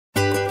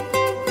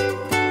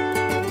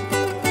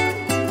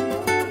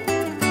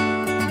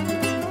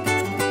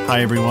Hi,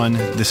 everyone.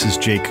 This is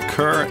Jake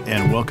Kerr,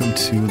 and welcome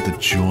to The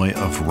Joy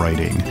of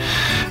Writing.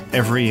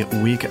 Every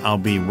week, I'll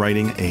be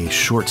writing a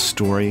short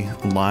story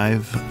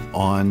live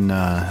on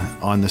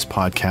this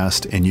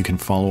podcast, and you can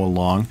follow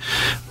along.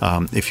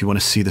 If you want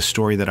to see the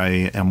story that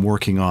I am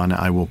working on,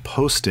 I will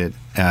post it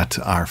at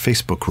our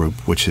Facebook group,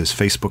 which is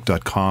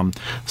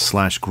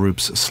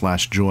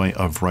facebook.com/groups/joy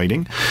of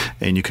writing.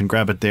 And you can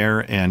grab it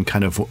there and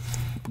kind of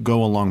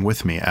go along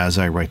with me as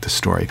I write the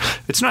story.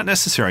 It's not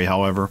necessary,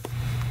 however,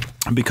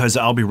 because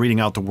I'll be reading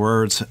out the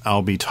words,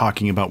 I'll be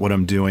talking about what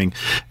I'm doing,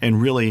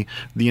 and really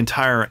the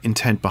entire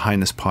intent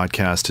behind this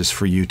podcast is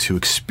for you to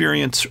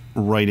experience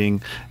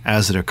writing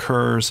as it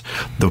occurs,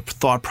 the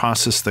thought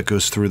process that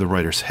goes through the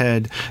writer's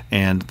head,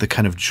 and the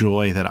kind of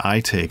joy that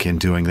I take in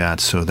doing that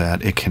so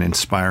that it can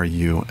inspire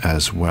you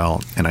as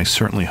well. And I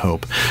certainly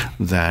hope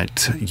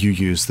that you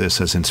use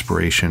this as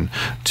inspiration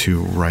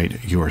to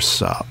write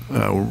yourself.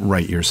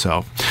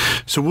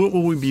 So what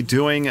will we be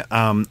doing?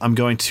 I'm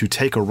going to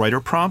take a writer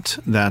prompt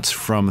that's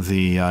from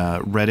the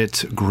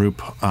Reddit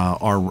group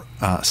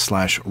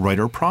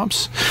r/writer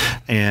prompts,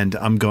 and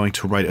I'm going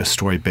to write a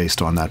story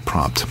based on that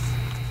prompt.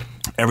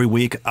 Every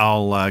week,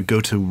 I'll go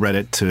to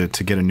Reddit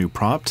to get a new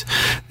prompt,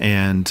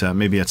 and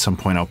maybe at some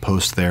point I'll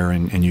post there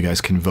and you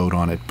guys can vote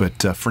on it.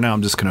 But for now,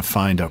 I'm just going to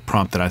find a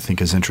prompt that I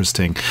think is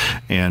interesting,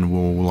 and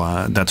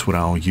that's what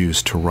I'll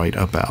use to write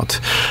about.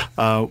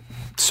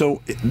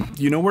 So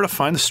you know where to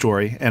find the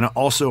story, and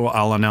also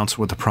I'll announce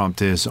what the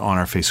prompt is on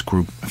our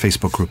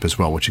Facebook group as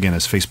well, which again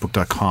is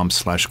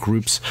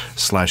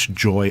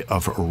facebook.com/groups/joy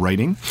of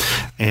writing.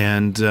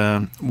 And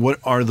what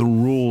are the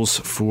rules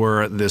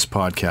for this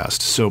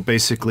podcast? So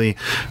basically,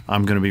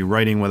 I'm going to be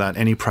writing without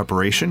any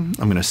preparation.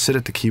 I'm going to sit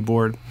at the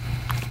keyboard.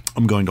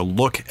 I'm going to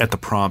look at the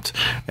prompt,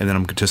 and then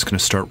I'm just going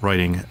to start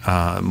writing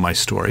my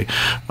story.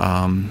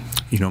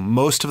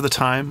 Most of the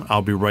time,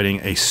 I'll be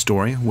writing a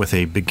story with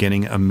a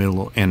beginning, a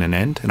middle, and an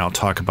end, and I'll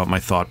talk about my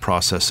thought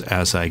process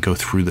as I go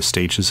through the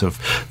stages of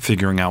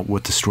figuring out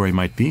what the story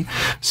might be.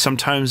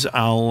 Sometimes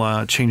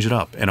I'll change it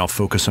up, and I'll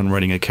focus on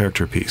writing a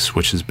character piece,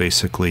 which is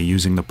basically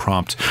using the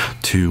prompt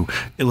to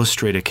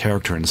illustrate a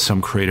character in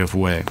some creative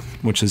way,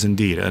 which is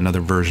indeed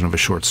another version of a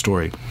short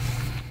story.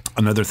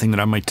 Another thing that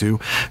I might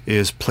do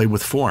is play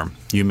with form.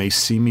 You may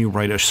see me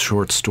write a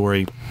short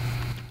story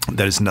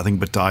that is nothing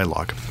but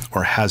dialogue,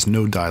 or has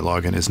no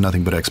dialogue and is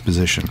nothing but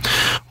exposition.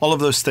 All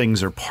of those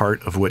things are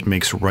part of what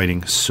makes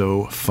writing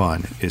so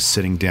fun, is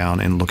sitting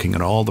down and looking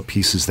at all the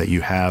pieces that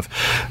you have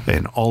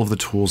and all of the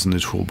tools in the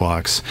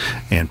toolbox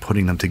and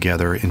putting them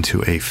together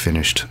into a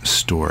finished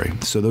story.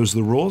 So those are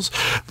the rules.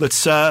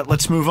 Let's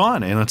move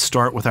on, and let's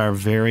start with our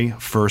very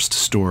first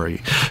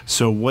story.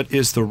 So what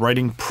is the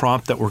writing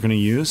prompt that we're going to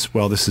use?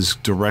 Well, this is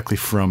directly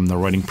from the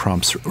Writing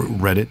Prompts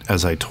Reddit,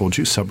 as I told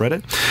you,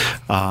 subreddit.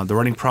 The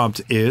writing prompt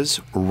is: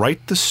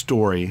 write the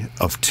story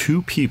of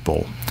two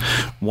people,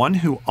 one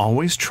who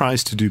always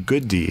tries to do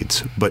good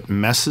deeds but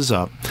messes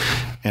up,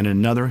 and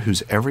another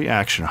whose every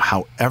action,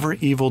 however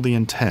evil the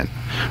intent,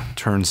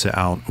 turns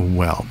out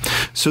well.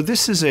 So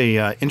this is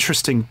a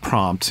interesting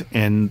prompt,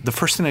 and the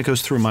first thing that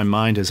goes through my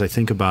mind as I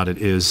think about it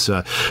is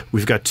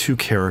we've got two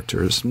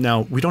characters.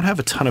 Now, we don't have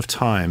a ton of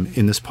time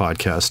in this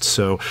podcast,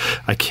 so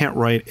I can't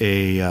write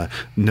a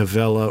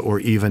novella or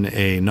even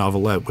a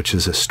novelette, which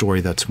is a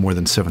story that's more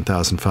than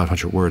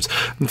 7,500 words.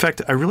 In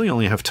fact, I really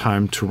only have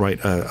time to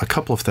write a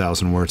couple of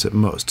thousand words at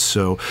most.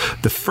 So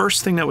the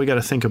first thing that we got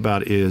to think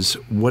about is,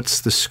 what's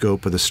the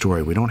scope of the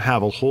story? We don't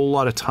have a whole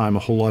lot of time, a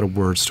whole lot of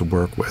words to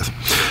work with.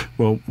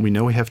 Well, we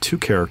know we have two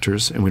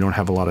characters and we don't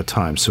have a lot of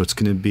time, so it's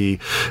going to be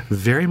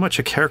very much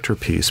a character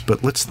piece.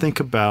 But let's think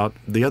about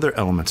the other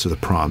elements of the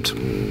prompt.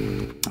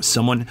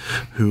 Someone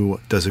who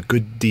does a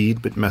good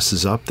deed but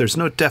messes up. There's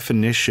no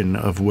definition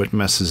of what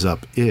messes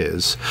up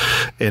is,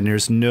 and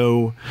there's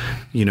no,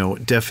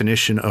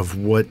 definition of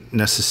what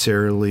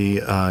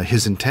necessarily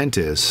his intent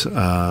is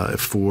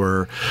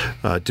for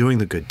doing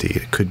the good deed.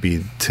 It could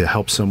be to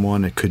help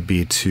someone. It could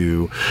be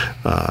to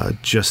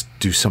just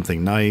do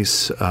something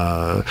nice.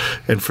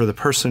 And for the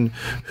person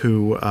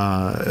who,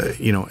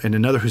 and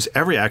another whose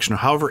every action,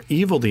 however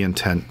evil the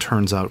intent,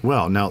 turns out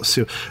well. Now,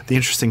 so the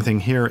interesting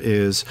thing here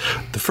is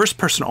the first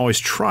person always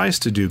tries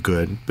to do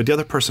good, but the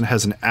other person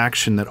has an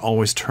action that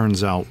always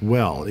turns out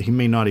well. He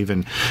may not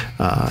even,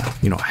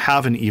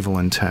 have an evil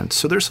intent.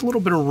 So there's a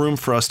little bit of room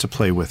for us to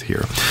play with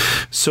here.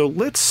 So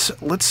let's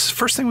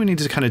first thing we need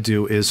to kind of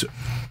do is,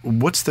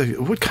 what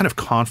kind of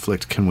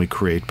conflict can we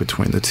create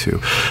between the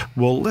two?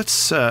 Well, let's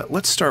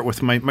start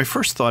with my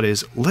first thought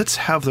is, let's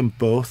have them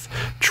both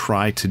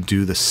try to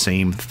do the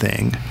same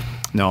thing.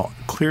 Now,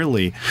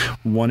 clearly,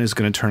 one is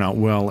going to turn out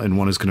well and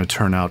one is going to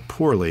turn out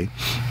poorly,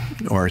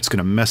 or it's going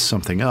to mess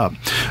something up.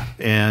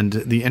 And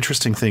the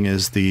interesting thing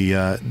is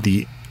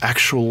the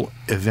actual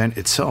event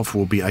itself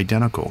will be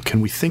identical.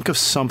 Can we think of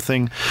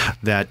something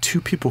that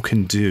two people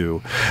can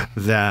do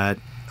that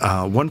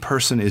one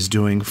person is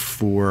doing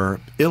for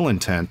ill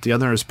intent, the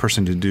other is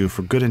person to do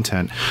for good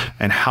intent,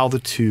 and how the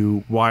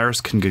two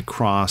wires can get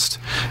crossed,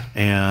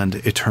 and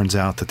it turns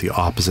out that the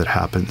opposite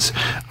happens.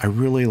 I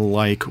really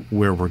like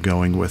where we're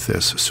going with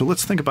this. So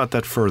let's think about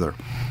that further.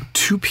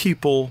 Two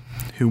people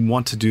who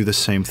want to do the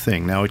same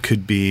thing. Now, it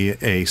could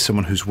be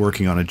someone who's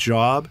working on a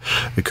job.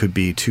 It could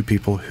be two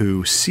people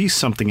who see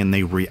something and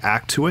they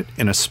react to it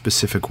in a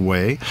specific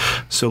way.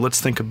 So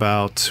let's think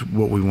about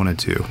what we want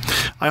to do.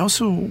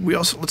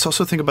 Let's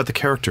also think about the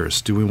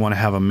characters. Do we want to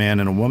have a man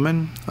and a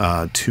woman,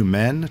 two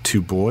men,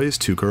 two boys,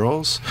 two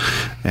girls,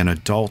 an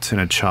adult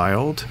and a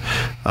child?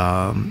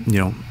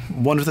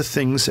 One of the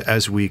things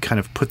as we kind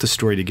of put the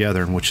story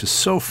together, and which is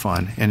so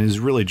fun and is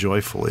really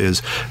joyful,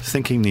 is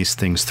thinking these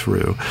things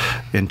through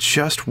and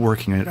just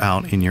working it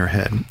out in your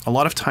head. A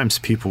lot of times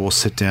people will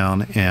sit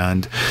down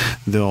and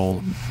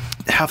they'll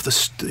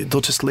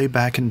just lay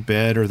back in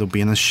bed, or they'll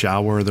be in the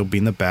shower, or they'll be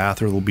in the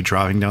bath, or they'll be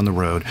driving down the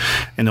road,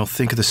 and they'll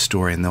think of the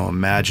story and they'll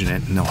imagine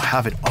it and they'll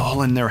have it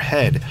all in their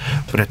head.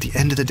 But at the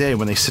end of the day,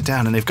 when they sit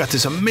down and they've got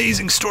this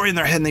amazing story in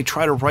their head and they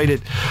try to write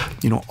it,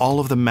 all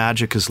of the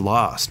magic is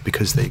lost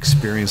because they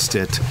experienced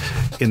it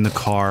in the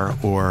car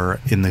or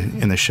in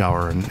the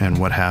shower and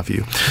what have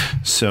you.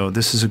 So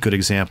this is a good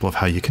example of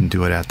how you can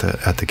do it at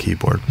the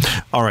keyboard.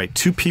 All right,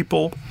 two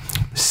people,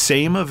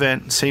 same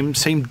event,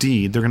 same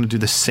deed. They're going to do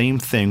the same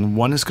thing.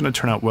 One is going to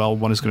turn out well,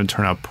 one is going to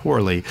turn out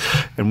poorly,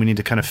 and we need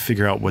to kind of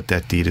figure out what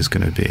that deed is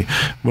going to be.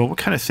 Well, what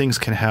kind of things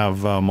can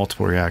have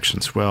multiple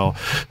reactions? Well,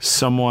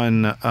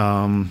 someone,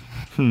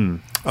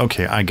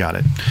 okay, I got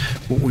it.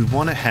 What we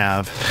want to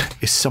have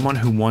is someone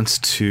who wants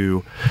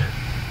to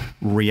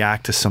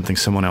react to something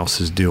someone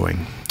else is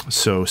doing.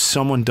 So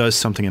someone does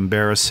something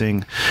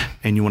embarrassing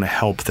and you want to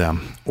help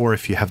them. Or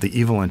if you have the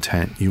evil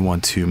intent, you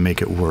want to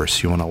make it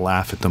worse. You want to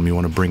laugh at them. You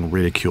want to bring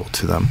ridicule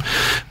to them.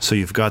 So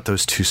you've got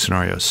those two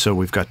scenarios. So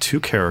we've got two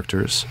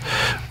characters.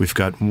 We've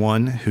got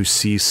one who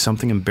sees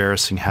something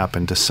embarrassing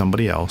happen to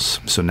somebody else.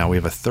 So now we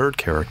have a third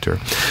character,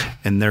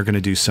 and they're going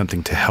to do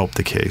something to help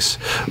the case.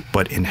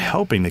 But in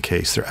helping the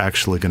case, they're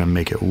actually going to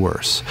make it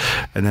worse.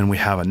 And then we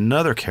have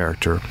another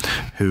character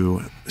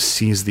who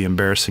sees the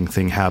embarrassing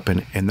thing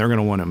happen, and they're going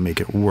to want to make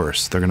it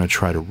worse. They're going to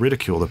try to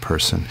ridicule the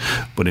person,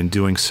 but in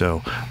doing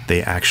so,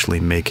 they actually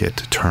make it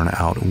turn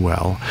out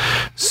well.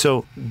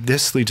 So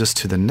this leads us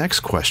to the next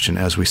question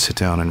as we sit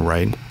down and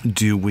write.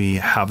 Do we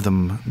have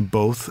them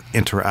both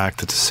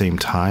interact at the same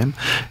time,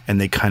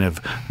 and they kind of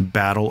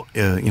battle,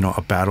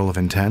 a battle of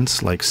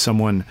intents? Like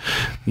someone,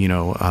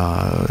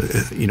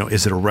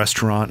 is at a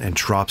restaurant and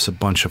drops a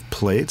bunch of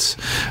plates,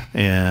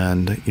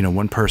 and,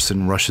 one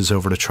person rushes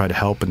over to try to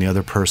help, and the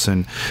other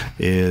person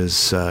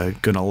is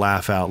going to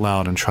laugh out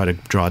loud and try to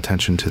draw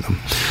attention to them.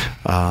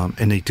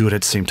 And they do it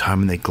at the same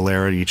time, and they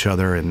glare at each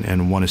other,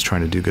 and one is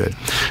trying to do good.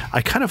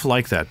 I kind of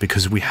like that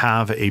because we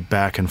have a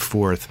back and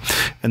forth.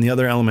 And the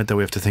other element that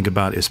we have to think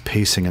about is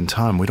pacing and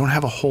time. We don't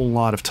have a whole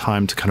lot of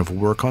time to kind of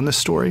work on this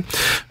story.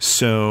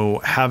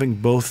 So having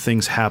both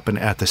things happen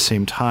at the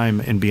same time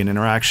and be an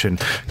interaction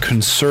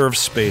conserves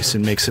space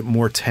and makes it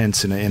more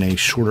tense in a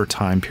shorter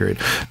time period.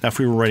 Now, if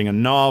we were writing a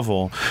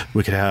novel,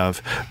 we could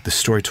have the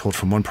story told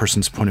from one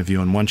person's point of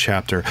view in one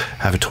chapter,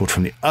 have it told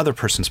from the other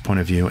person's point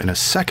of view in a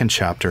second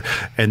chapter,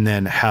 and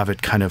then have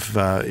it kind of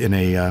in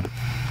a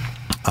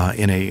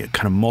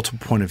kind of multiple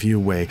point of view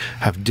way,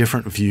 have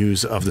different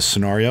views of the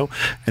scenario,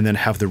 and then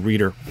have the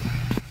reader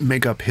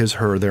make up his,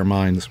 her, their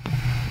minds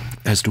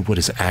as to what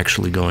is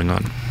actually going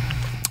on.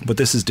 But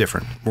this is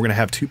different. We're going to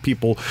have two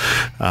people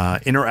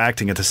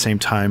interacting at the same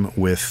time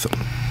with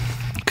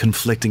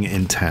conflicting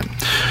intent.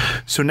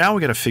 So now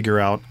we got to figure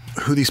out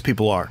who these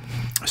people are.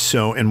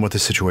 So, and what the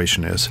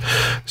situation is.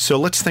 So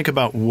let's think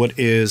about what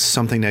is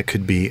something that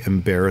could be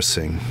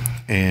embarrassing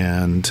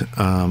and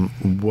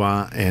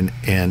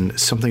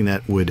something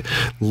that would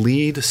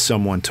lead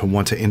someone to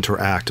want to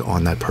interact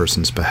on that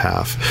person's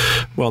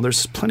behalf. Well,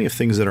 there's plenty of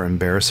things that are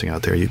embarrassing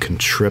out there. You can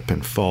trip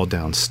and fall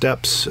down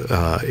steps.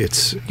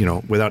 It's,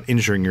 without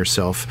injuring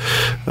yourself,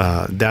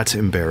 that's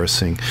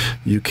embarrassing.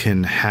 You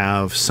can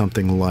have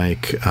something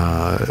like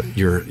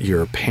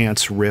your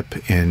pants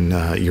rip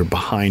and your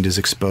behind is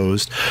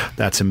exposed.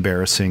 That's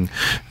embarrassing.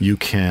 You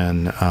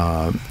can,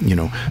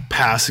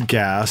 pass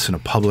gas in a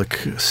public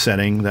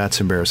setting.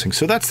 That's embarrassing.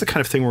 So that's the kind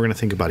of thing we're going to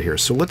think about here.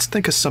 So let's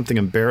think of something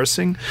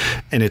embarrassing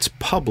and it's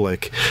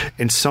public,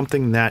 and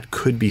something that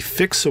could be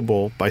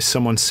fixable by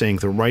someone saying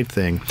the right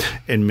thing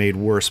and made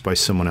worse by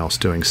someone else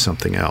doing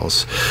something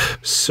else.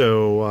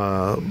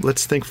 So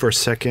let's think for a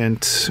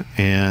second,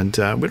 and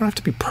we don't have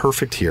to be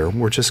perfect here.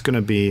 We're just going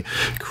to be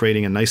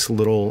creating a nice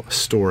little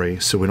story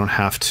so we don't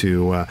have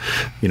to,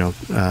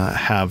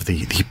 have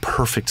the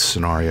perfect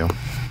scenario.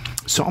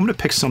 So I'm going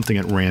to pick something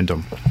at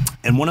random.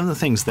 And one of the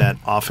things that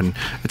often,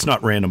 it's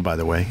not random, by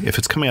the way, if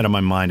it's coming out of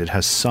my mind, it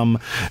has some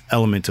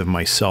element of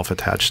myself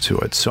attached to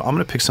it. So I'm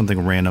going to pick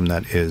something random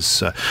that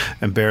is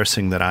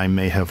embarrassing that I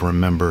may have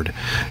remembered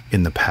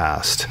in the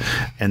past.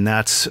 And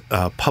that's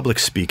public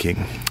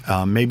speaking.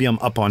 Maybe I'm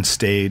up on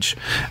stage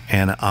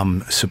and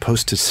I'm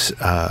supposed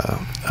to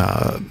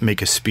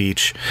make a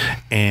speech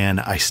and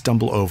I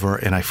stumble over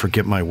and I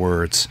forget my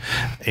words.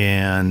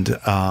 And,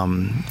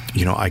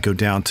 I go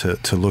down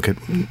to look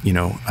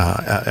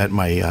at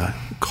my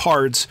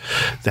cards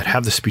that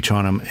have the speech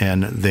on them,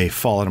 and they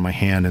fall out of my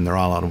hand and they're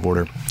all out of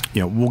order.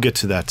 We'll get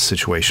to that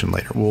situation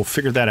later. We'll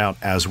figure that out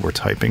as we're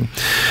typing.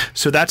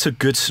 So that's a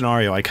good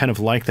scenario. I kind of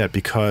like that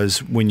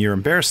because when you're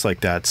embarrassed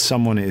like that,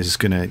 someone is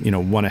going to,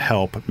 want to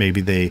help.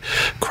 Maybe they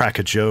crack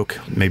a joke.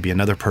 Maybe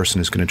another person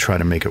is going to try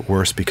to make it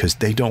worse because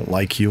they don't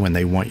like you and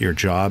they want your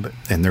job,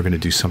 and they're going to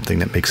do something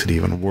that makes it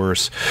even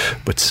worse,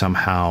 but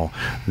somehow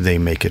they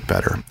make it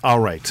better. All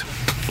right.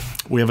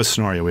 We have a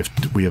scenario.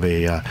 We have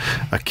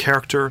a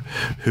character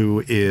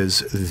who is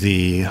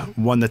the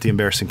one that the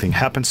embarrassing thing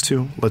happens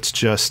to. Let's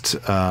just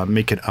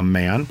make it a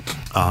man.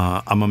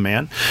 I'm a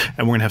man,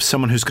 and we're going to have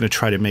someone who's going to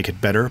try to make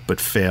it better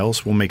but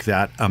fails. We'll make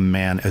that a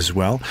man as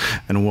well,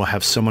 and we'll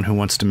have someone who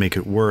wants to make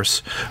it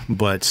worse,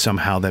 but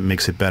somehow that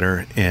makes it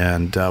better,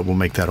 and we'll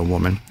make that a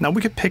woman. Now,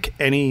 we could pick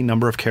any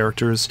number of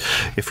characters.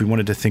 If we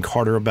wanted to think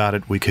harder about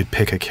it, we could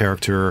pick a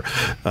character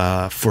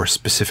for a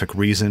specific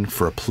reason,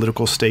 for a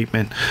political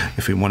statement.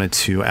 If we wanted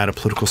to add a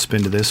political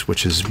spin to this,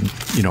 which is,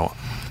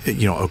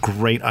 a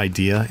great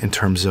idea in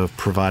terms of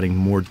providing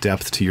more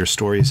depth to your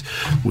stories,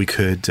 we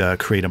could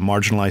create a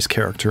marginalized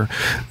character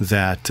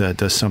that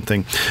does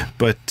something.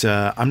 But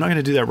I'm not going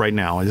to do that right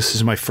now. This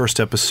is my first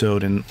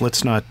episode, and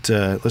let's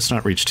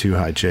not reach too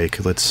high,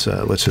 Jake. Let's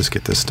just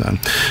get this done.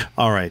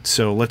 All right,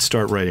 so let's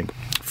start writing.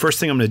 First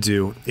thing I'm going to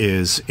do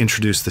is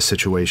introduce the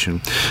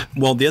situation.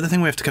 Well, the other thing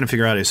we have to kind of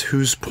figure out is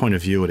whose point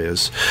of view it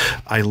is.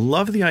 I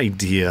love the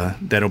idea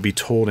that it'll be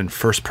told in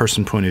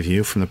first-person point of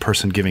view from the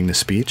person giving the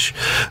speech,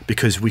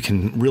 because we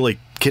can really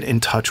get in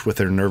touch with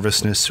their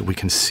nervousness. We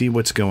can see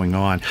what's going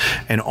on.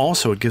 And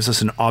also it gives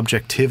us an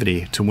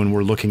objectivity to when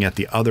we're looking at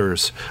the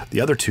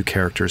other two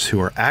characters who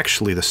are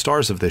actually the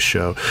stars of this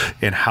show,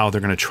 and how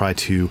they're going to try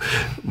to,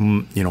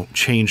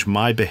 change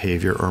my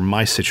behavior or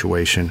my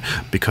situation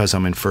because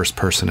I'm in first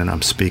person and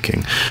I'm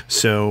speaking.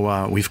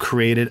 So we've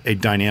created a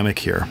dynamic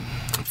here.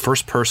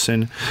 First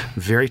person,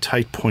 very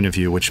tight point of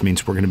view, which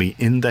means we're going to be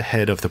in the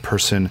head of the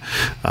person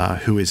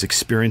who is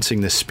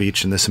experiencing this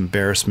speech and this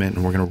embarrassment,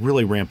 and we're going to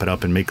really ramp it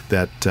up and make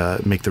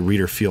the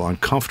reader feel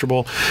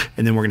uncomfortable.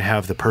 And then we're going to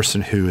have the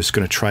person who is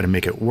going to try to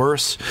make it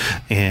worse,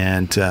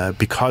 and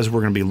because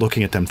we're going to be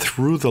looking at them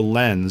through the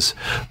lens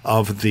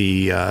of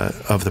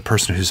the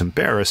person who's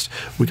embarrassed,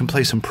 we can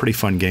play some pretty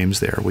fun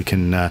games there. We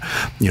can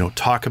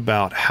talk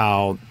about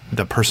how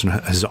the person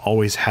has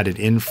always had it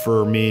in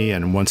for me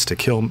and wants to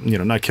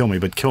not kill me,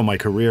 but kill my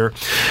career.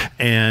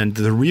 And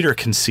the reader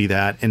can see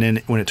that. And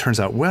then when it turns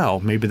out well,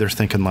 maybe they're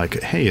thinking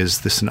like, hey, is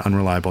this an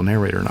unreliable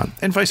narrator or not?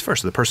 And vice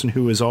versa. The person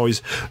who is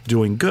always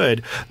doing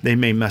good, they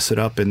may mess it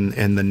up. And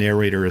the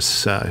narrator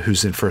is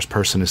who's in first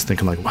person is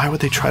thinking like, why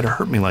would they try to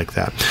hurt me like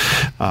that?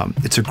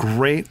 It's a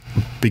great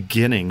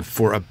beginning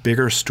for a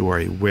bigger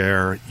story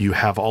where you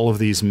have all of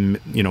these,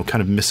 kind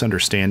of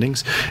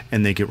misunderstandings,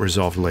 and they get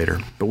resolved later.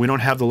 But we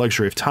don't have the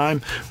luxury of time.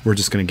 We're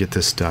just going to get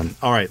this done.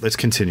 All right, let's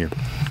continue.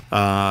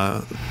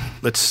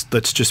 Let's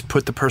just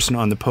put the person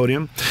on the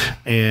podium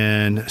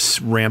and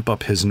ramp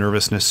up his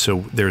nervousness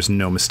so there's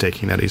no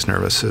mistaking that he's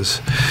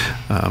nervous.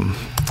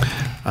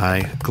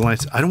 I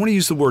glance. I don't want to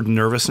use the word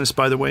nervousness,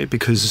 by the way,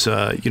 because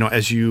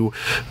as you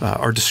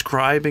are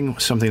describing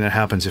something that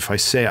happens, if I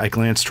say I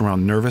glanced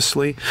around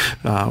nervously,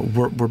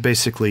 we're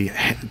basically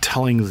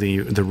telling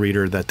the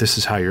reader that this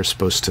is how you're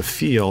supposed to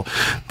feel,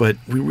 but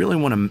we really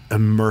want to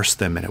immerse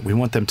them in it. We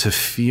want them to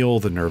feel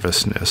the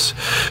nervousness.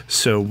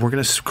 So we're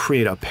going to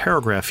create a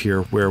paragraph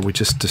here where we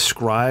just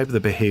describe the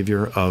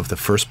behavior of the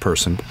first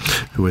person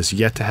who is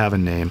yet to have a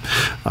name,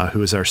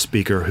 who is our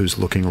speaker, who's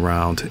looking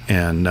around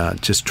and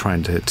just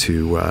trying to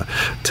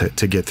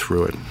get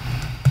through it.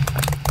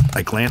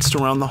 I glanced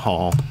around the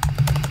hall,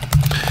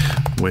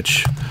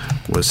 which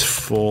was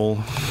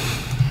full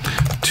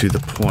to the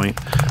point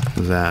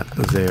that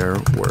there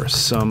were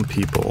some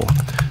people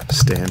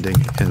standing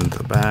in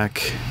the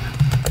back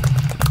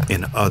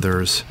and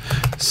others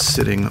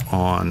sitting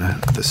on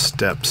the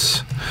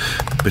steps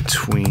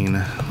between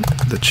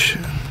the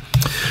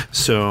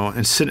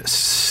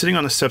sitting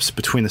on the steps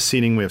between the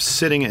seating. We have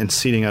sitting and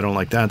seating. I don't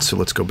like that, so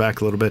let's go back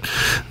a little bit.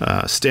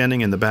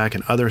 Standing in the back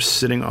and others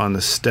sitting on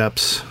the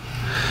steps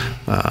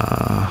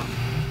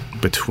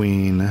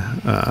between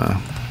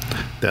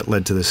that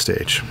led to the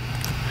stage.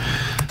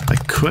 I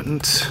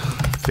couldn't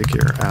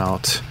figure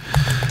out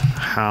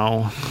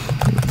how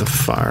the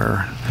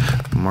fire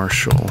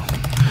marshal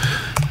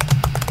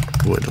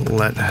would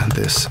let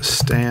this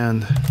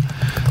stand,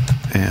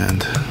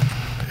 and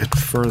it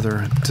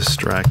further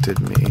distracted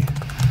me.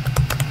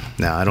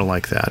 Now, I don't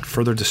like that.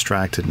 Further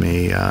distracted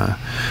me.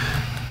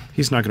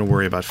 he's not going to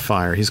worry about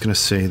fire. He's going to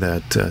say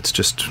that it's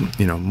just,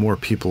 more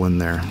people in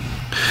there.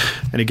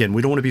 And again,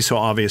 we don't want to be so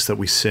obvious that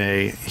we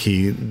say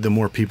the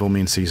more people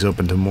means he's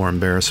open to more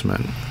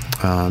embarrassment.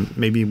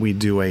 Maybe we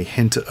do a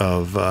hint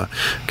of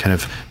kind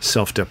of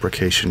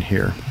self-deprecation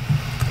here.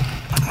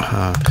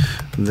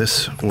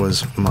 This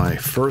was my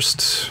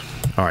first...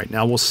 All right,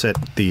 now we'll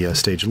set the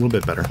stage a little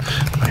bit better.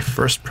 My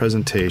first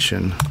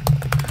presentation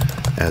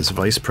as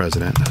vice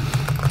president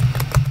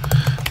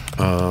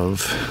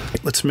of...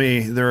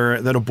 they're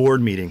at a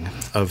board meeting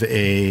of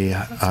a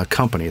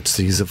company.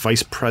 He's a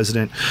vice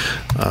president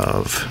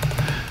of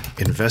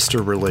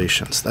investor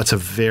relations. That's a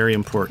very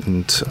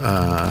important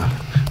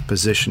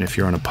position if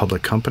you're on a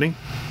public company.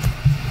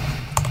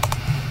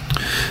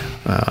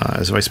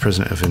 As vice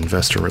president of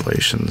investor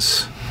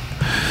relations,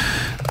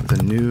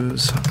 the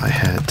news I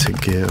had to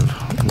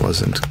give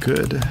wasn't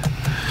good,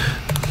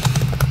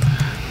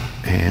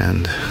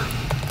 and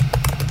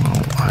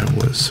I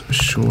was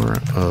sure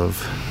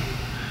of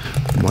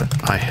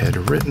what I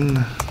had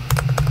written.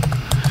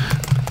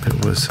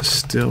 It was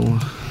still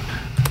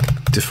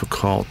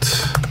difficult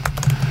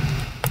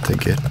to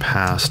get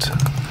past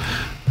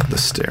the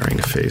staring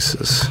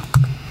faces.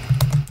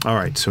 All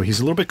right, so he's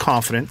a little bit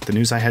confident. The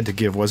news I had to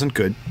give wasn't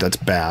good. That's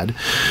bad.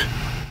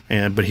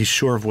 But he's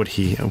sure of what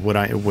he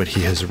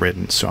has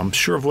written. So I'm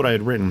sure of what I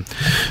had written.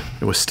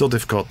 It was still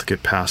difficult to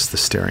get past the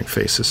staring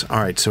faces. All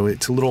right, so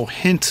it's a little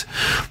hint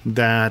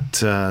that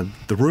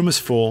the room is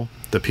full.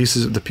 The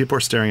people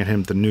are staring at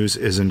him. The news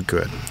isn't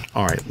good.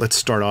 All right, let's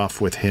start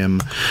off with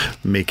him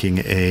making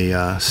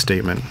a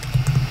statement.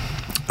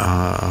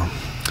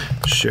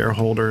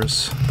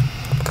 Shareholders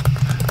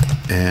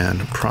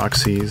and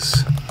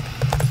proxies,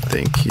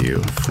 thank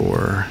you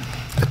for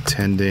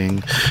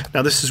attending.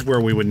 Now, this is where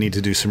we would need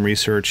to do some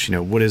research.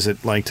 What is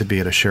it like to be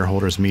at a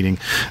shareholders meeting?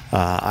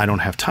 I don't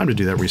have time to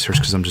do that research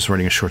because I'm just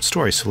writing a short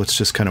story. So let's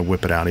just kind of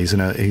whip it out. He's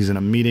in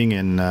a meeting,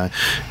 and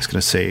he's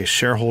going to say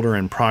shareholder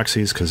and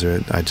proxies because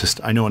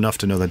I know enough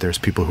to know that there's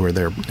people who are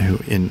there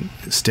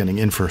standing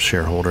in for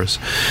shareholders.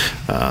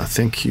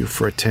 Thank you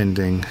for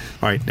attending.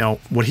 All right. Now,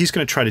 what he's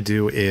going to try to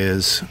do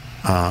is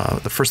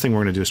the first thing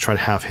we're going to do is try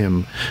to have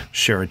him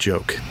share a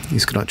joke.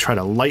 He's going to try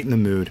to lighten the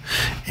mood,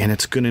 and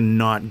it's going to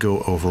not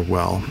go over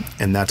well.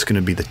 And that's going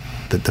to be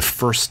the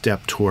first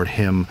step toward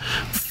him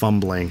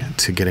fumbling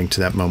to getting to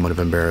that moment of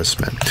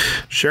embarrassment.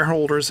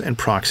 Shareholders and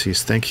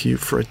proxies, thank you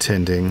for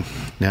attending.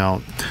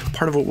 Now,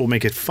 part of what will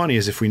make it funny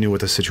is if we knew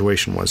what the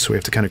situation was. So we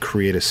have to kind of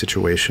create a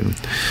situation.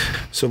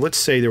 So let's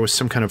say there was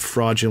some kind of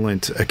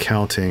fraudulent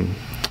accounting,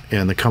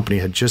 and the company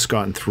had just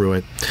gotten through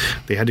it.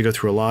 They had to go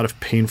through a lot of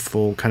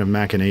painful kind of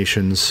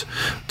machinations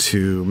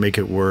to make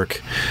it work,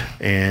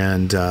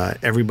 and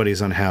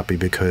everybody's unhappy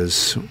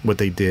because what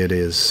they did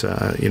is,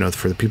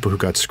 for the people who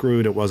got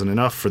screwed, it wasn't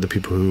enough. For the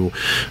people who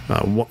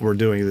were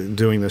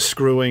doing the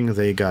screwing,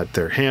 they got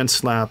their hands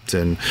slapped,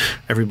 and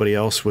everybody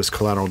else was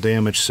collateral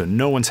damage, so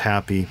no one's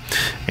happy,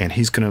 and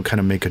he's going to kind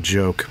of make a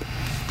joke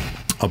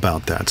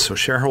about that. So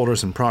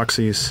shareholders and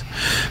proxies,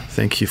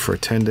 thank you for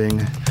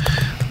attending.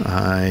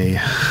 I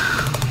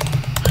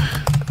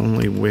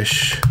only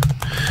wish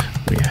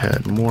we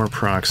had more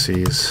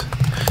proxies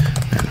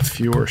and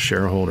fewer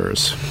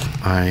shareholders.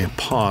 I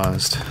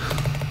paused.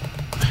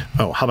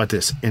 Oh, how about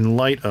this? In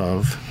light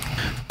of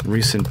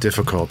recent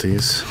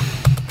difficulties,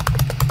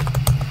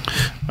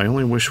 I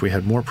only wish we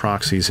had more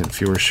proxies and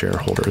fewer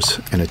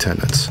shareholders in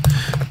attendance.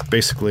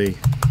 Basically,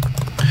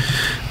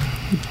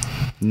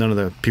 none of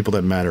the people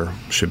that matter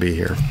should be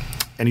here.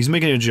 And he's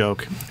making a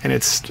joke, and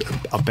it's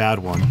a bad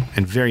one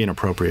and very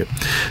inappropriate,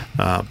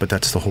 but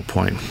that's the whole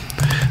point.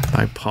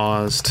 I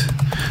paused,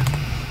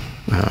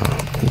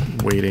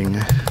 waiting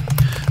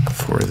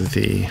for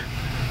the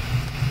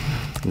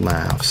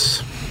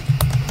laughs.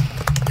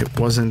 It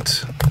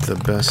wasn't the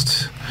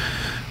best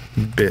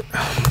bit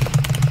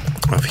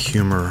of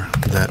humor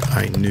that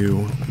I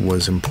knew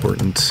was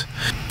important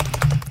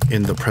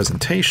in the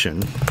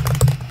presentation,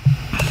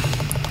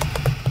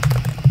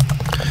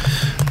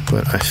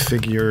 but I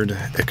figured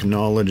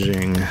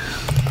acknowledging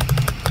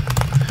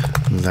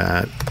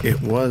that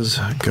it was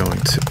going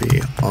to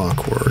be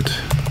awkward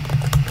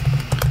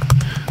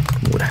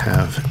would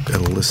have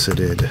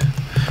elicited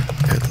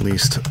at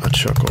least a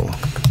chuckle.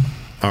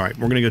 All right,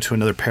 we're going to go to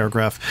another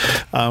paragraph.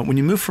 When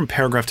you move from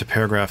paragraph to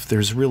paragraph,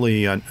 there's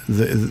really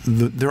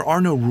there are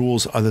no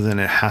rules other than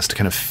it has to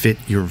kind of fit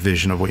your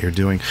vision of what you're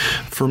doing.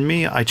 For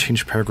me, I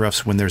change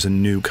paragraphs when there's a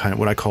new kind of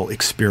what I call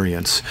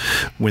experience.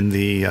 When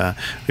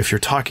if you're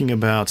talking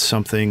about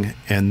something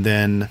and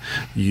then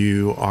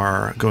you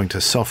are going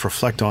to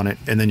self-reflect on it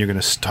and then you're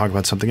going to talk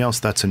about something else,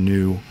 that's a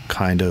new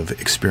kind of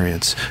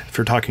experience. If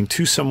you're talking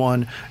to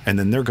someone and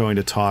then they're going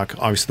to talk,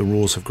 obviously the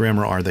rules of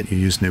grammar are that you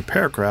use new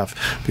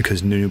paragraph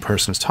because new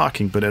person is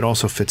talking, but it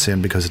also fits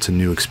in because it's a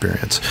new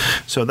experience.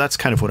 So that's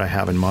kind of what I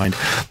have in mind.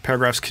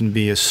 Paragraphs can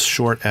be as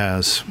short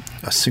as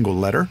a single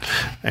letter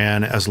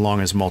and as long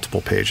as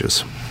multiple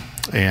pages.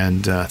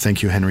 And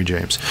thank you, Henry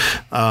James.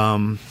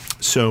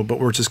 But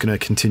we're just going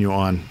to continue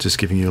on, just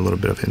giving you a little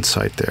bit of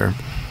insight there.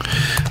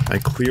 I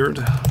cleared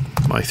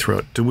my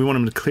throat. Do we want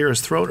him to clear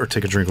his throat or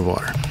take a drink of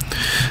water?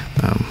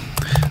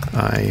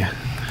 I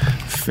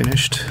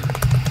finished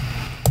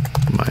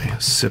my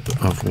sip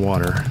of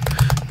water,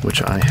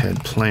 which I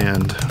had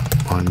planned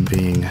on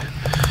being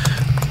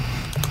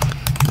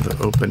the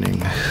opening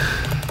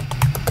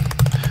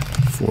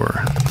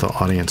for the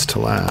audience to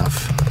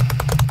laugh,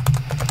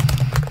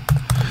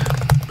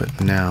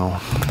 but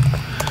now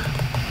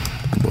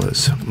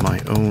was my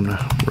own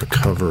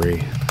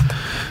recovery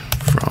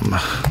from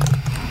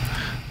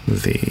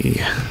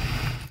the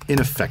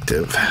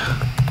ineffective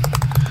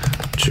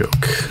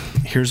joke.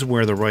 Here's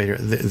where the writer,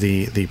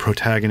 the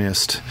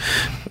protagonist,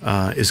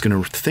 is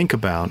going to think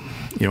about,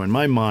 in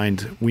my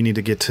mind, we need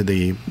to get to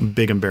the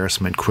big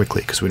embarrassment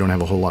quickly because we don't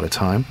have a whole lot of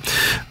time.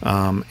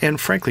 And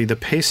frankly, the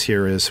pace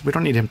here is we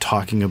don't need him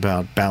talking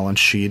about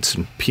balance sheets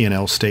and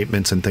P&L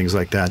statements and things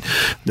like that.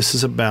 This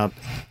is about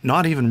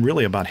not even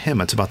really about him.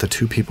 It's about the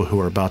two people who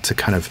are about to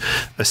kind of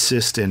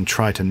assist and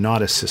try to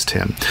not assist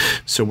him.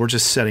 So we're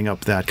just setting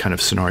up that kind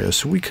of scenario.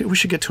 So we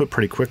should get to it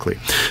pretty quickly.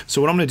 So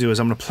what I'm going to do is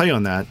I'm going to play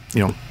on that.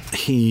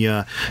 He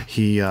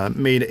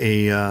made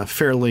a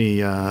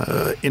fairly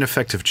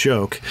ineffective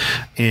joke,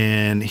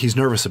 and he's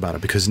nervous about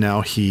it because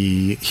now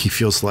he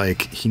feels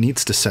like he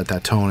needs to set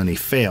that tone, and he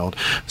failed.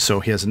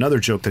 So he has another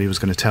joke that he was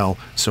going to tell,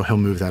 so he'll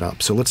move that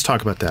up. So let's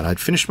talk about that. I'd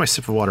finished my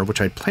sip of water,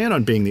 which I planned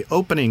on being the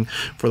opening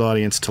for the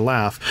audience to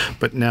laugh,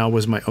 but now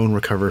was my own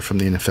recovery from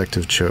the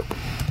ineffective joke.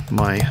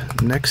 My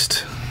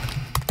next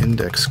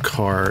index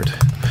card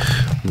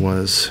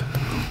was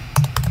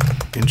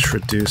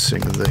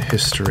introducing the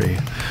history,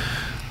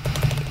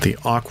 the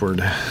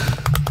awkward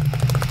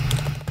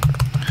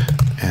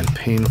and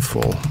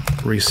painful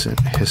recent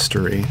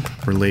history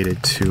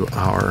related to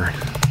our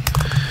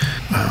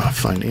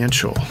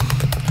financial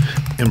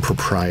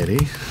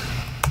impropriety.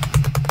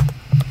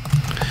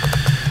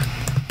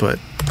 But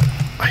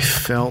I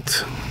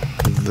felt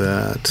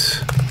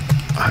that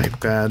I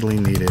badly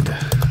needed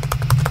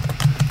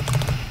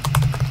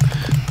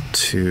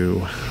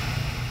to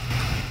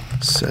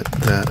set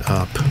that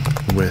up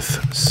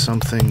with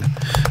something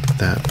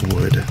that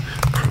would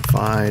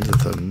provide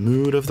the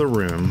mood of the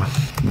room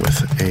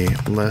with a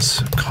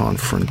less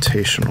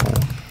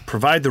confrontational,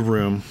 provide the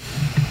room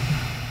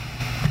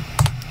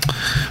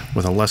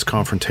with a less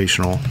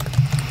confrontational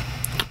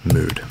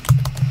mood.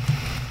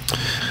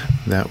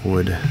 That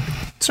would,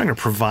 it's not going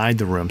to provide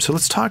the room. So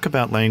let's talk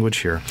about language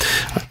here.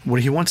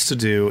 What he wants to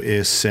do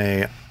is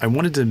say, I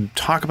wanted to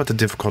talk about the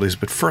difficulties,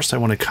 but first I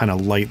want to kind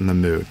of lighten the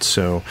mood.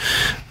 So,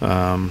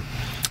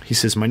 he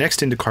says, my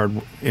next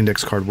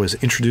index card was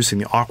introducing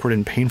the awkward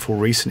and painful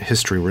recent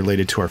history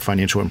related to our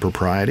financial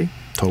impropriety.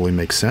 Totally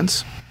makes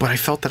sense. But I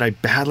felt that I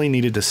badly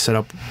needed to set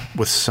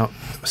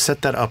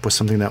that up with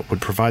something that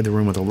would provide the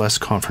room with a less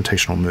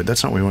confrontational mood.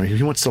 That's not what he wants.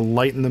 He wants to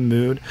lighten the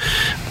mood.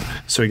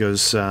 So he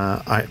goes,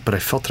 but I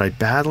felt that I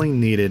badly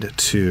needed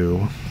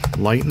to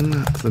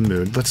lighten the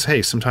mood.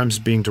 Sometimes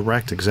being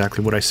direct,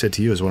 exactly what I said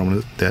to you is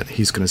what that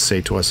he's going to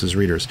say to us as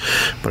readers.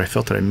 But I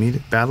felt that I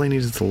badly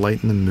needed to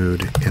lighten the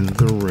mood in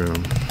the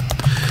room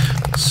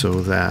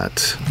so that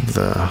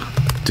the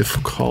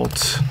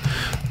difficult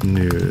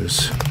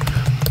news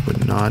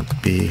would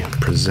not be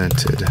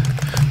presented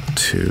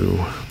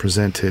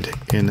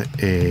in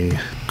a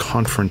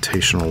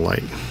confrontational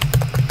light.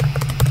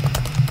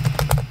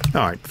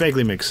 All right,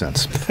 vaguely makes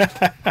sense.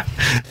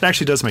 It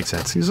actually does make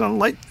sense. He's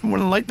want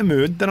to lighten the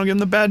mood, then I'll give him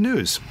the bad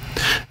news.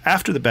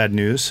 After the bad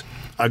news,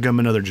 I'll give him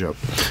another joke.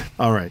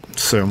 All right,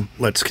 so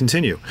let's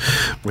continue.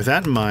 With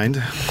that in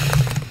mind,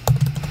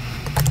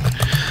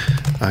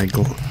 I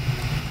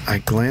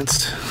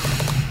glanced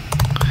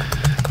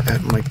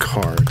at my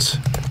cards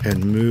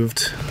and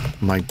moved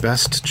my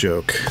best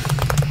joke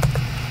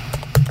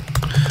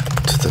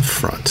to the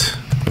front.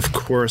 Of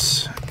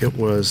course, it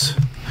was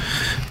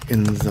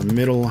in the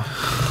middle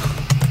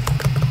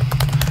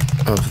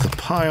of the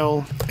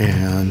pile,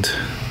 and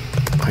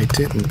I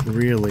didn't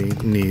really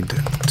need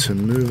to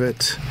move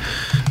it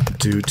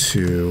due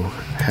to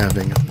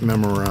having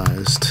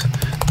memorized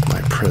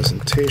my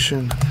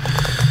presentation,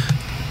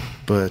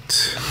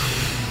 but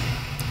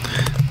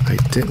I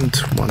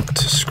didn't want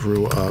to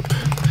screw up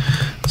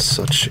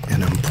such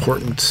an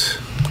important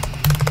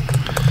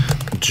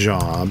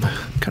job.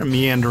 Kind of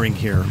meandering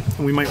here.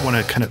 We might want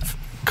to kind of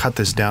cut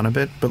this down a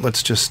bit, but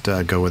let's just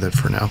go with it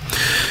for now.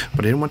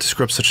 But I didn't want to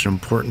screw up such an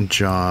important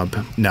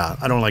job. Nah,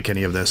 I don't like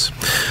any of this.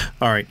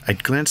 All right, I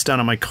glanced down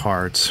at my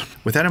cards.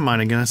 With that in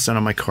mind, I glanced down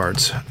at my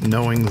cards,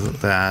 knowing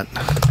that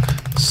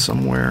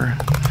somewhere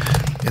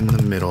in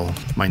the middle,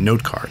 my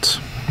note cards.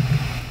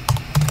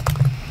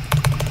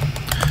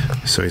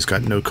 So he's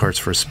got note cards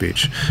for a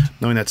speech.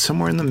 Knowing that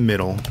somewhere in the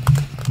middle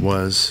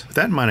was, with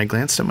that in mind, I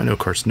glanced at my note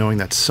cards, knowing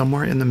that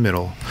somewhere in the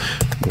middle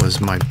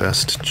was my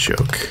best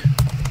joke.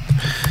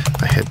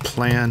 I had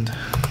planned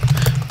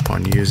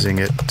on using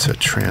it to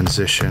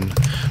transition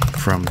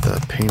from the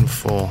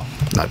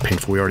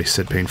we already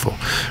said painful,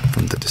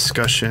 from the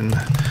discussion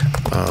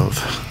of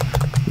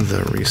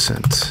the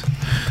recent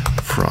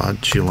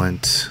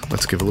fraudulent,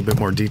 let's give a little bit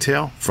more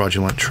detail,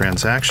 fraudulent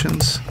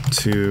transactions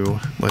to,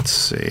 let's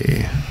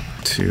see,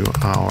 to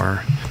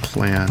our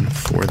plan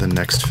for the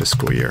next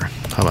fiscal year.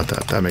 How about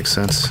that? That makes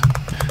sense.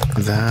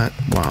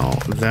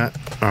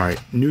 All right.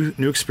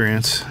 New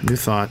experience, new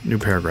thought, new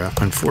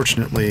paragraph.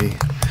 Unfortunately,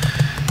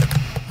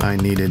 I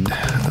needed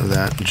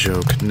that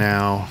joke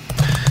now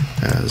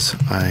as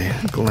I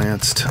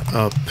glanced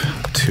up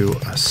to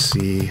a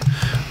sea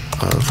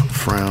of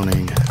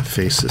frowning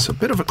faces. A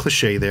bit of a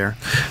cliche there.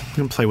 We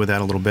can play with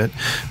that a little bit.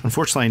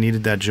 Unfortunately, I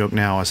needed that joke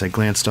now as I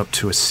glanced up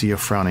to a sea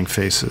of frowning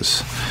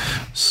faces.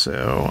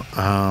 So,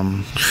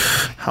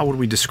 how would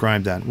we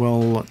describe that?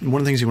 Well,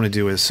 one of the things you want to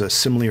do is a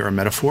simile or a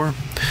metaphor.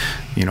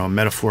 A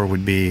metaphor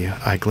would be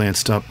I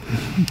glanced up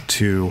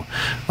to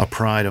a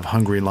pride of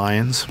hungry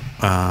lions.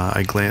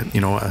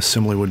 A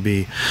simile would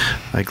be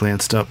I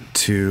glanced up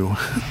to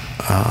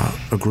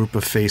a group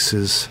of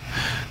faces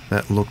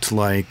that looked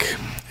like,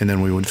 and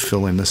then we would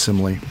fill in the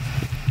simile.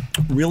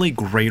 Really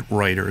great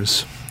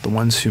writers, the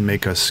ones who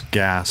make us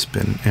gasp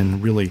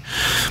and really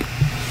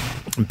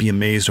be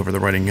amazed over the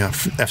writing.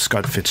 F.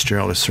 Scott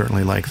Fitzgerald is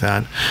certainly like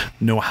that.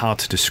 Know how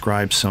to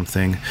describe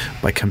something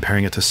by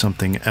comparing it to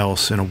something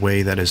else in a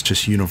way that is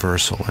just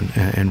universal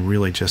and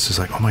really just is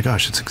like, oh my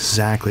gosh, it's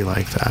exactly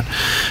like that.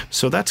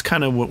 So that's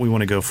kind of what we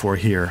want to go for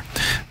here.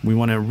 We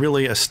want to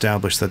really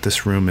establish that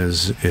this room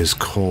is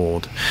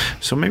cold.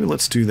 So maybe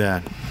let's do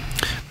that.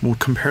 We'll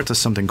compare it to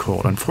something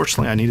cold.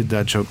 Unfortunately, I needed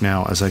that joke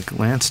now as I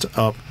glanced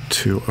up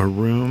to a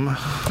room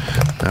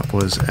that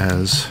was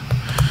as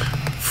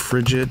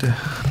frigid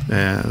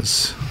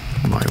as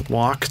my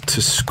walk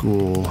to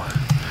school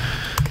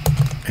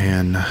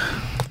in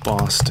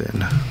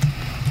Boston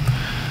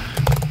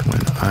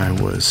when I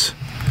was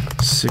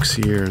 6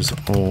 years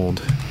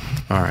old.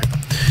 All right.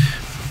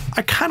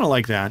 I kind of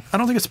like that. I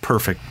don't think it's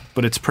perfect,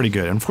 but it's pretty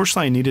good.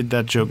 Unfortunately, I needed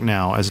that joke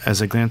now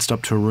as I glanced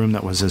up to a room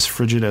that was as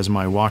frigid as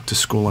my walk to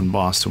school in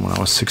Boston when I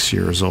was 6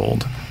 years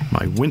old.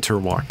 My winter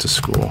walk to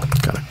school.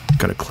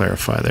 Got to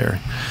clarify there.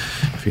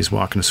 If he's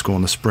walking to school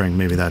in the spring,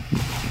 maybe that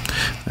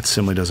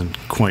simile doesn't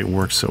quite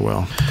work so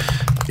well.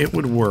 It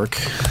would work,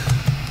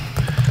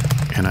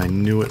 and I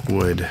knew it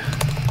would.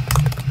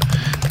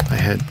 I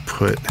had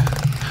put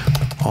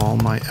all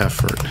my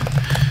effort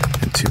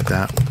into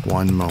that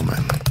one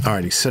moment. All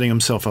right, he's setting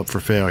himself up for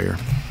failure.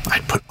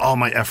 I put all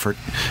my effort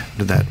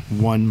into that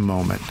one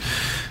moment.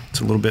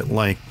 It's a little bit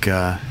like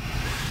the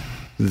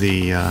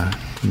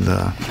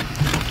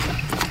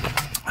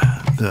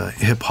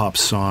hip hop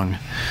song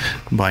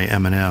by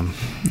Eminem.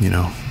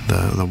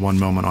 The one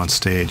moment on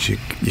stage. You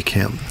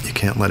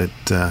can't let it.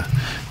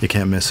 You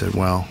can't miss it.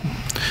 Well,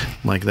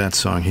 like that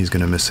song, he's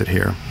going to miss it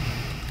here.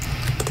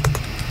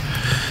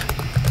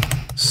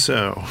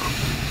 So.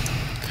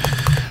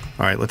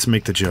 All right, let's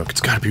make the joke.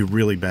 It's got to be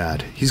really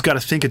bad. He's got to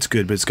think it's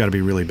good, but it's got to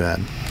be really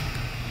bad.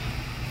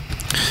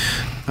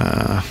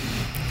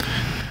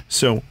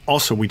 So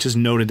also, we just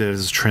noted it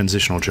as a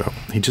transitional joke.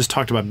 He just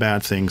talked about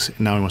bad things, and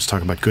now he wants to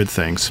talk about good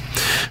things.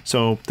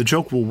 So the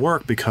joke will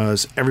work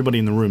because everybody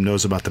in the room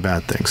knows about the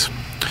bad things.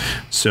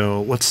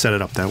 So let's set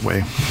it up that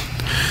way.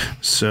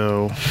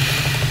 So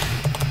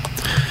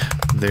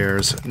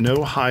there's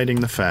no hiding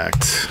the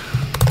fact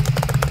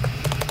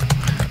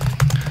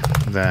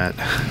that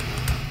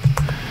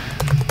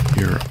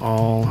you're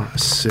all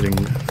sitting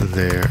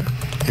there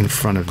in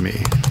front of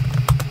me.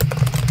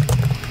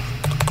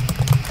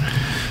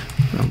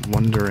 I'm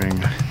wondering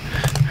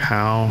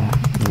how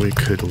we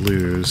could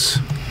lose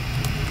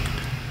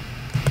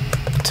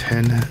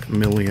 $10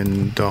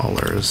 million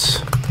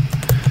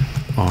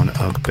on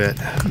a bet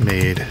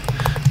made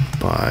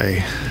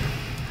by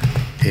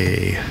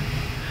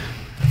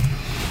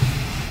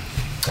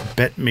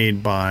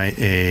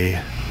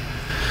a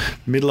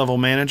mid-level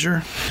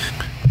manager.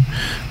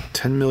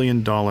 $10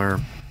 million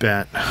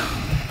bet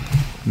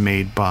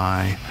made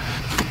by,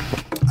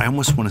 I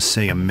almost want to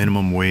say a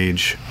minimum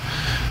wage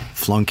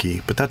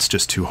flunky, but that's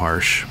just too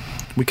harsh.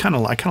 I kind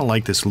of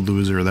like this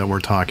loser that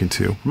we're talking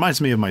to. Reminds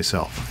me of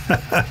myself.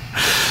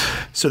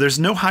 So there's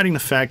no hiding the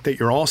fact that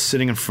you're all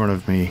sitting in front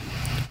of me,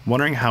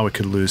 wondering how it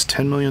could lose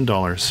 $10 million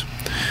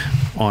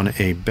on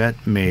a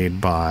bet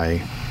made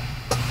by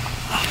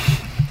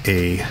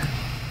a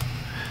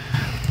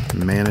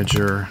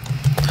manager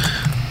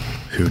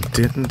who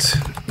didn't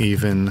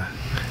even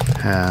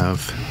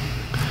have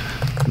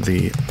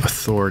the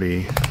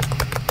authority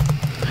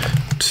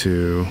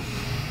to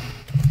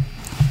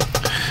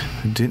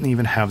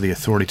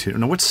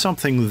Now, what's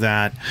something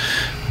that,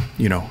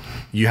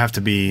 you have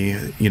to be,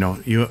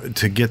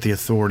 to get the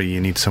authority, you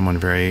need someone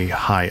very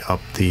high up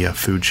the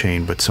food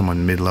chain, but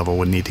someone mid-level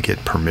would need to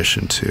get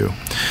permission to,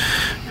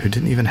 who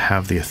didn't even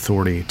have the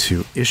authority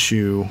to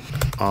issue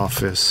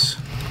office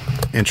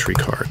entry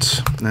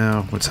cards.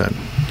 Now, what's that?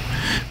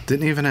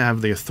 Didn't even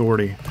have the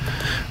authority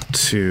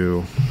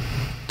to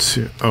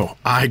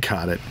I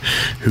got it.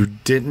 Who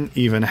didn't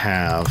even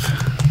have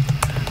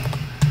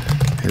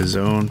his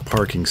own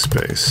parking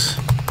space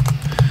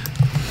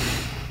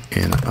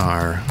in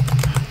our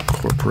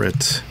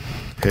corporate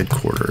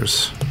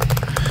headquarters.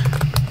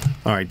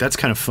 All right, that's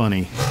kind of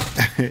funny.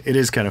 It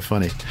is kind of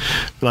funny.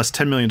 We lost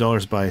 $10 million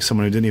by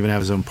someone who didn't even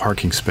have his own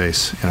parking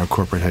space in our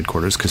corporate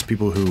headquarters, because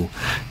people who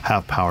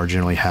have power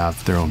generally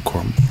have their own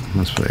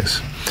corporate space.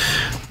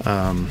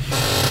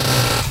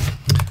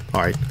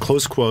 All right,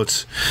 close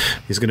quotes.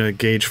 He's going to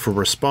gauge for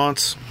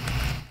response.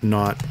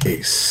 Not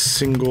a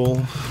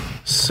single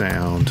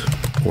sound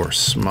or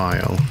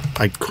smile.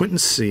 I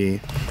couldn't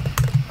see.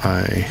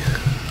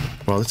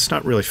 Well, it's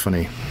not really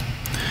funny.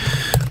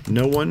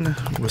 No one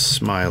was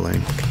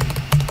smiling.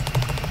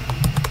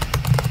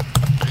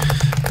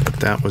 But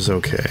that was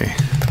okay.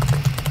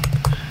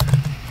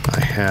 I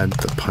had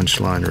the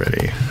punchline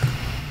ready.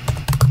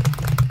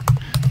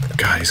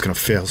 God, he's going to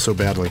fail so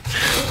badly.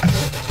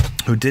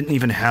 Who didn't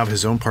even have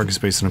his own parking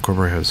space in a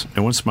corporate house.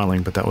 No one's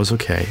smiling, but that was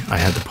okay. I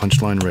had the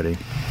punchline ready.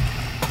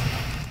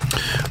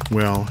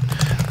 Well,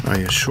 I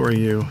assure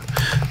you,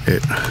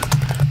 it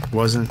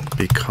wasn't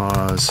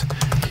because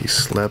he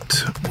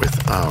slept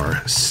with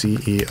our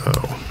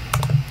CEO.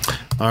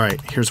 All right,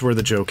 here's where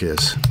the joke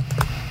is.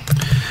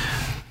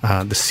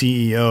 The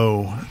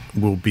CEO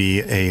will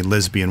be a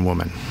lesbian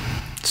woman.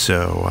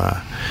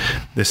 So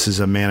this is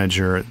a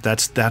manager.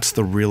 That's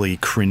the really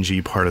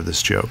cringy part of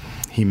this joke.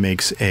 He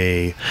makes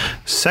a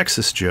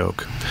sexist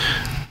joke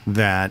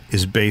that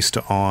is based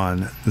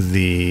on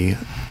the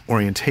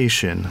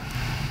orientation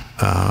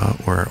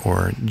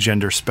or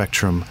gender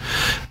spectrum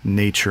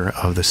nature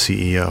of the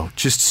CEO.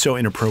 Just so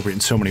inappropriate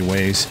in so many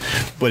ways,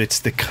 but it's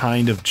the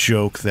kind of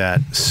joke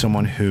that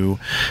someone who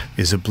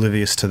is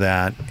oblivious to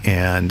that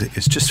and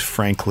is just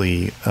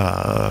frankly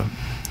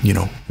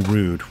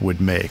rude would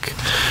make.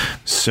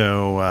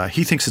 So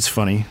he thinks it's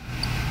funny.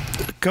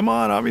 Come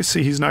on,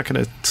 obviously he's not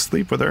going to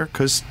sleep with her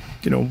because,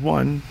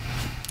 one,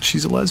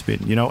 she's a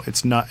lesbian.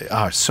 It's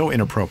not so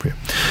inappropriate,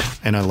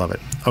 and I love it.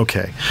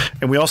 Okay,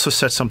 and we also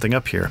set something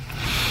up here.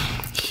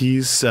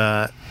 He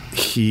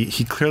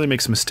clearly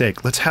makes a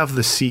mistake. Let's have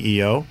the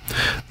CEO,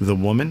 the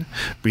woman,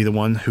 be the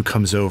one who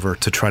comes over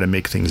to try to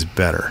make things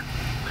better.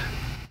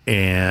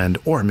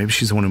 Or maybe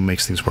she's the one who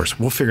makes things worse.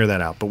 We'll figure that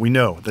out. But we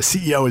know the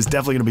CEO is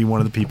definitely going to be one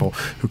of the people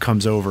who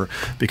comes over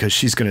because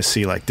she's going to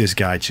see like this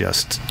guy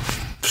just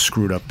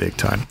screwed up big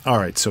time. All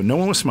right, so no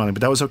one was smiling,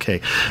 but that was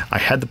okay. I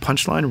had the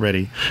punchline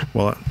ready.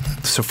 Well,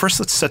 so first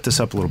let's set this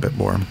up a little bit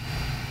more.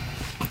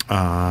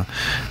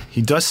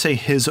 He does say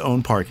his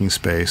own parking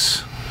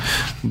space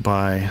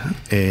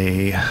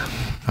it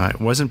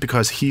wasn't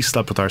because he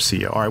slept with our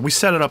CEO. All right, we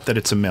set it up that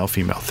it's a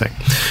male-female thing.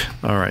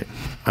 All right,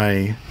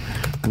 I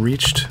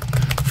reached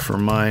for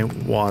my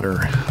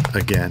water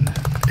again,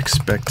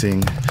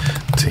 expecting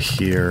to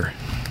hear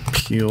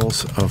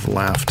peals of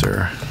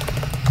laughter,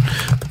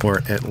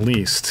 or at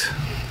least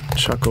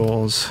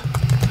chuckles,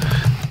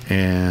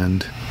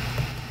 and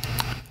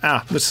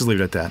let's just leave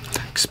it at that.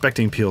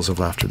 Expecting peals of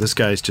laughter. This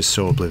guy is just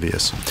so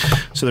oblivious.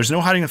 So there's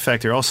no hiding the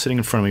fact they're all sitting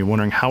in front of me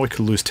wondering how we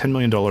could lose $10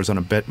 million on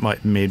a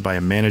bet made by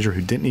a manager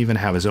who didn't even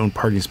have his own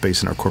parking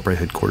space in our corporate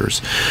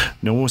headquarters.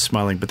 No one was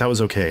smiling, but that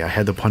was okay. I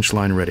had the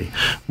punchline ready.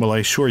 Well, I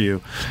assure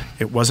you,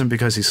 it wasn't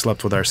because he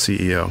slept with our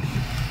CEO.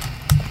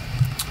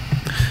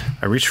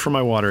 I reached for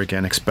my water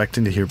again,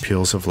 expecting to hear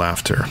peals of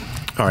laughter.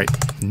 All right,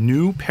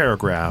 new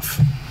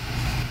paragraph.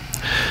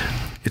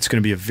 It's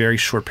going to be a very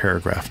short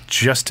paragraph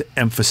just to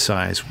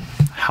emphasize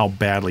how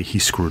badly he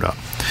screwed up.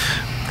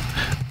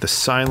 The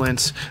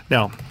silence.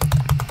 Now,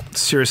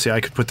 seriously,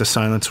 I could put the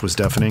silence was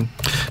deafening.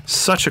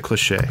 Such a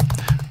cliche,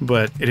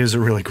 but it is a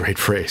really great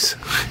phrase.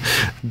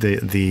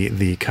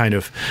 The kind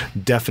of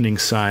deafening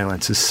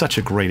silence is such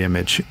a great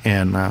image,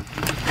 and I'm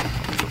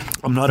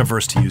not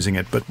averse to using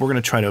it, but we're going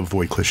to try to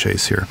avoid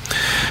cliches here.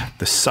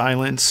 The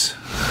silence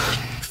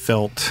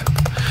felt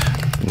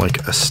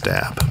like a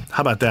stab.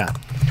 How about that?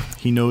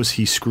 He knows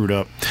he screwed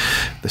up.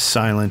 The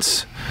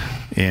silence,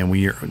 and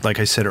like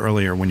I said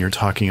earlier, when you're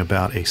talking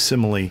about a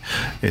simile,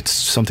 it's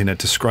something that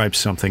describes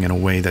something in a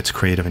way that's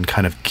creative and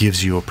kind of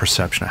gives you a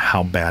perception of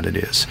how bad it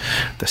is.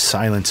 The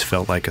silence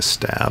felt like a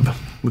stab.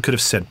 We could have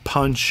said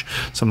punch,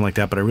 something like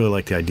that, but I really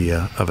like the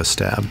idea of a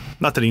stab.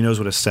 Not that he knows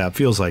what a stab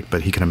feels like,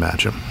 but he can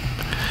imagine.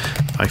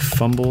 I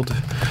fumbled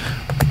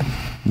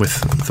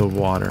with the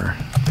water,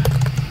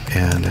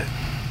 and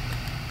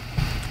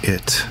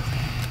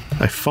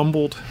I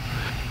fumbled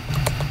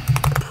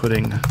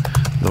putting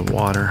the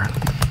water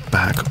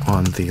back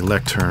on the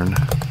lectern,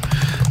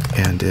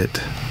 and it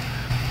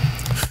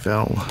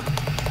fell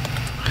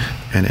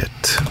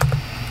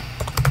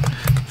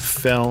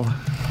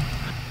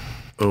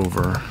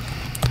over,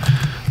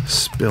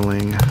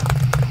 spilling,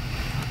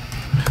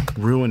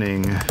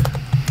 ruining.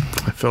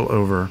 I fell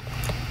over.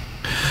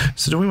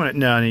 So do we want to?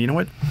 No, you know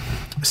what?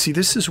 See,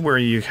 this is where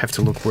you have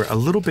to look where a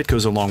little bit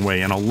goes a long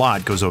way and a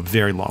lot goes a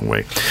very long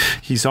way.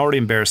 He's already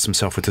embarrassed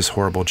himself with this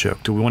horrible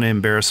joke. Do we want to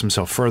embarrass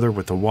himself further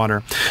with the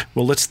water?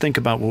 Well, let's think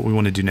about what we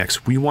want to do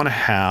next. We want to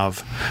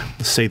have,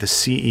 let's say, the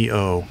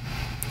CEO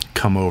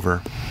come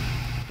over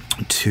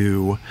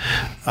to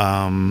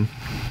kind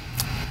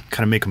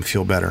of make him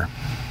feel better.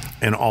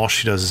 and all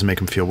she does is make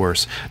him feel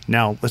worse.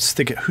 Now, let's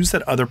think, who's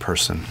that other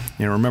person?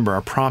 Remember,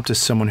 our prompt is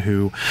someone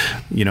who,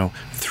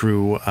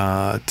 through,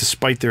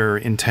 despite their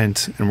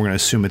intent, and we're going to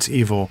assume it's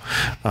evil,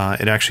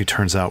 it actually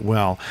turns out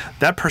well.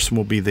 That person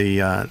will be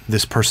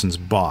this person's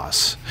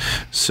boss.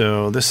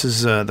 So this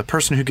is the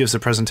person who gives the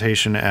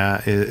presentation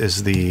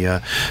is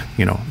the,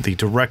 the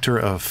director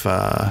of,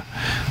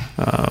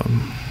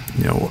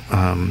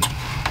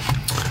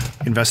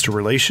 investor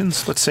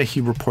relations. Let's say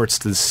he reports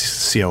to the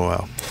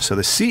COO. So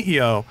the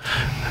CEO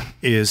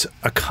is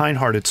a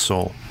kind-hearted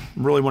soul,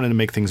 really wanted to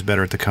make things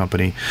better at the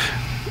company.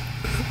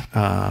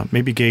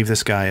 Maybe gave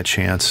this guy a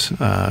chance,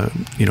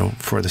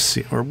 for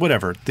or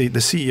whatever. The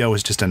CEO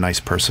is just a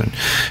nice person.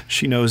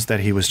 She knows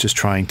that he was just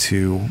trying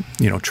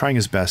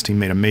his best. He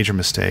made a major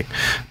mistake.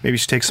 Maybe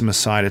she takes him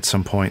aside at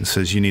some point and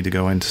says, "You need to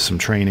go into some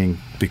training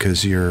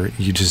because you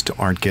just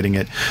aren't getting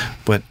it.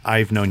 But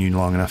I've known you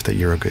long enough that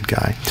you're a good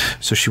guy."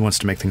 So she wants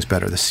to make things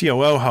better. The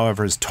COO,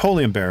 however, is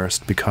totally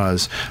embarrassed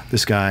because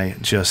this guy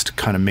just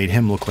kind of made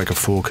him look like a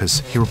fool because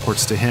he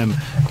reports to him,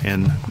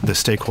 and the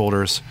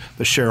stakeholders,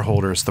 the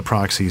shareholders, the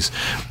proxies,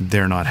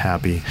 they're not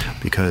happy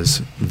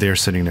because they're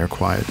sitting there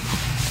quiet.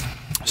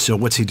 So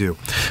what's he do?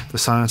 The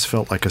silence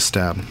felt like a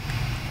stab.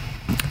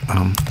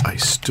 I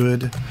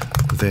stood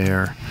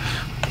there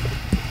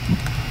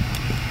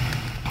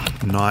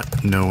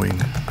not knowing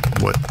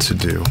what to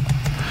do.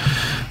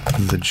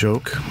 The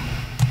joke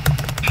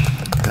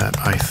that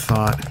I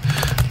thought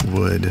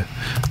would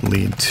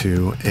lead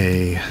to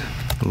a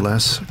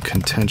less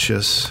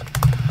contentious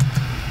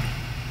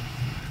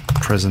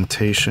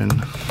presentation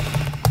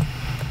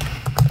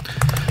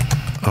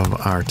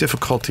of our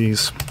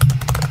difficulties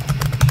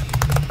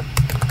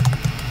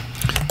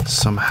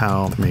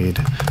somehow made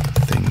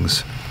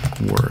things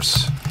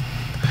worse.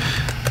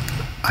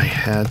 I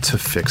had to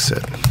fix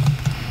it.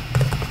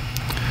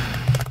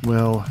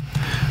 Well,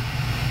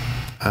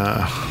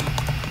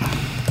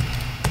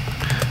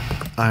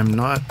 I'm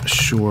not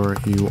sure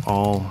you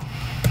all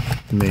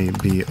may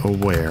be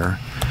aware,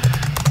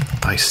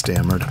 I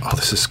stammered. Oh,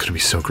 this is going to be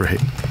so great.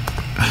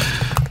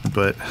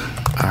 But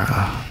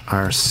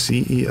our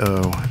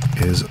CEO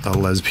is a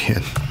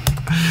lesbian.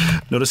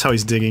 Notice how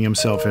he's digging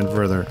himself in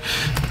further.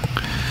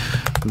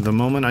 The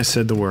moment I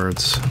said the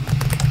words,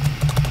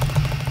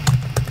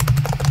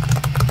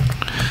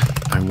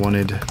 I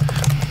wanted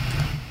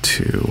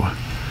to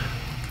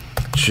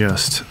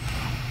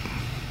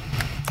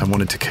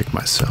kick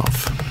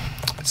myself.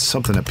 It's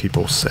something that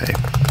people say.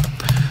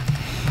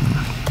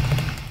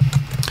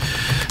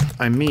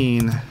 I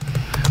mean,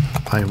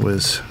 I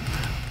was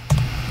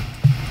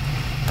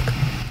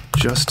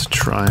just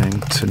trying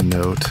to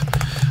note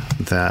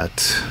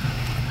that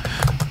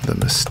the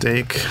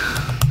mistake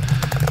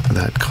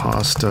that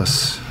cost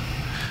us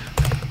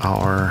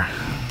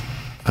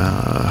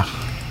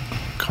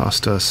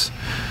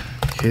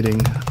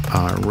hitting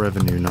our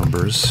revenue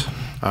numbers,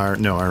 our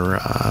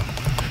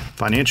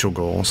financial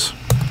goals,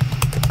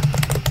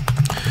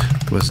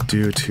 was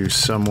due to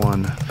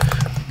someone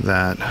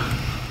that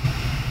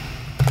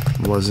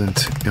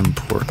wasn't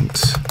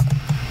important.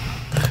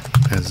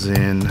 As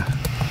in,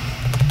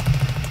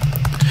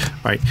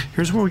 all right,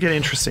 here's where we get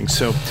interesting.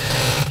 So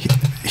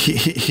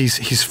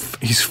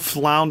he's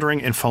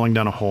floundering and falling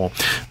down a hole.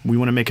 We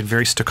want to make it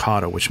very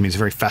staccato, which means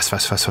very fast.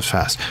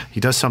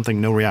 He does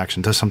something, no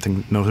reaction. Does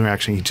something, no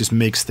reaction. He just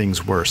makes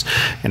things worse.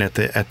 And at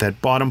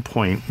that bottom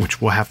point, which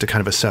we'll have to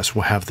kind of assess,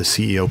 we'll have the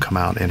CEO come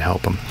out and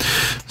help him.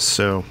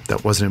 So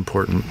that wasn't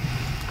important.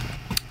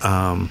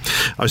 I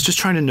was just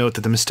trying to note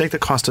that the mistake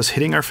that cost us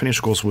hitting our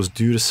financial goals was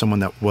due to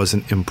someone that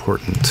wasn't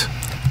important.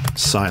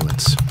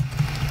 Silence.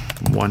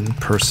 One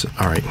person.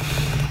 All right.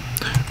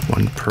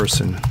 One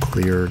person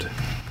cleared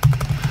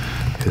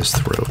his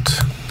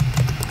throat.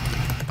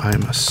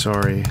 I'm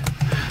sorry.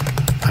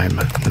 I'm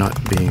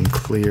not being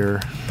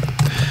clear.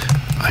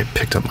 I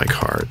picked up my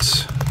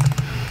cards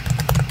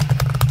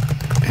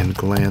and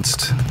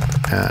glanced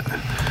at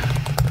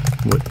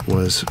what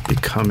was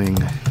becoming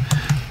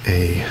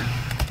a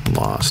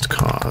lost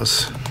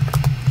cause.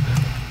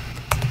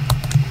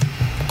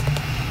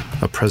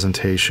 A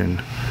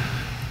presentation.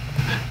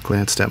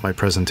 Glanced at my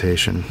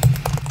presentation.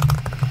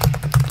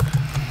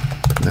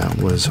 That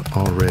was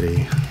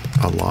already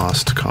a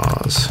lost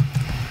cause.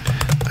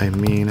 I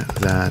mean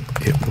that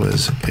it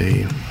was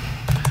an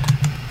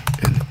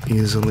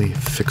easily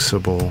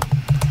fixable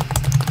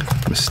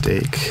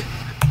mistake,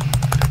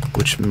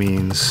 which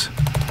means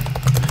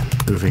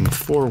moving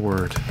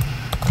forward,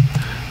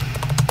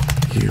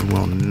 you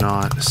will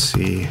not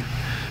see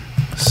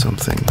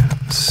something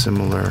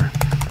similar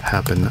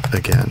happen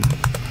again.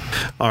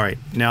 All right,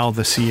 now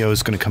the CEO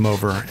is going to come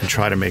over and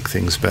try to make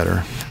things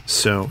better.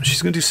 So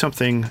she's going to do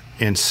something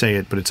and say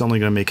it, but it's only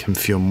going to make him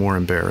feel more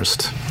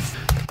embarrassed.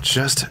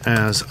 Just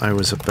as I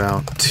was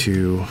about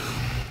to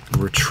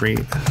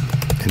retreat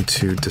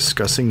into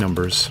discussing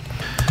numbers,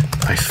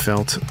 I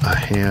felt a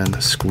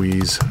hand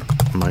squeeze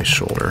my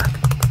shoulder.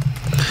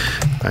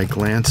 I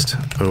glanced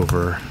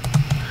over,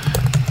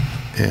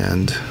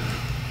 and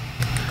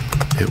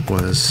it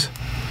was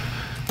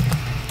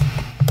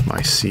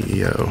my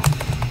CEO.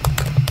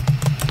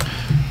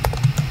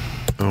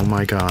 Oh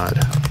my God,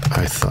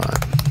 I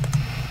thought.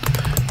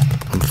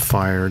 I'm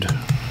fired.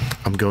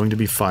 I'm going to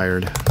be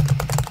fired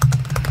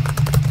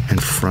in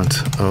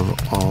front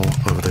of all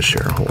of the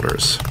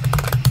shareholders.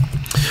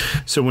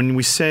 So when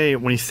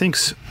he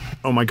thinks,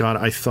 oh my God,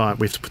 I thought,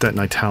 we have to put that in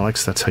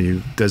italics. That's how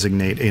you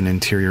designate an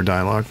interior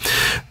dialogue.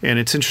 And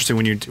it's interesting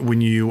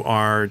when you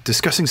are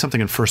discussing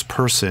something in first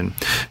person,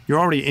 you're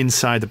already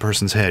inside the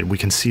person's head. We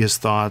can see his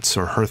thoughts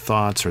or her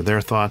thoughts or their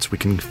thoughts. We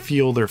can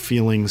feel their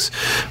feelings.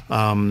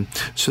 So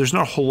there's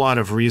not a whole lot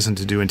of reason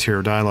to do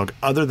interior dialogue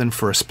other than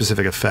for a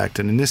specific effect.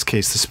 And in this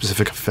case, the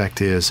specific effect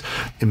is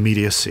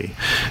immediacy.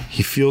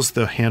 He feels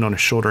the hand on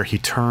his shoulder. He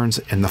turns,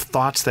 and the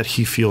thoughts that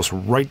he feels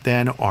right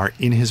then are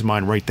in his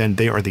mind right then.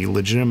 They are the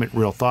legitimate,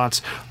 real thoughts.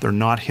 They're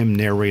not him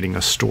narrating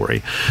a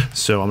story.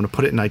 So I'm going to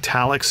put it in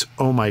italics.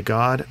 Oh my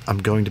God, I'm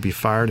going to be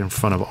fired in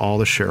front of all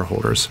the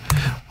shareholders.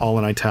 All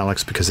in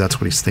italics because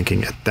that's what he's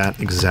thinking at that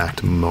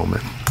exact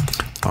moment.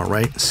 All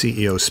right,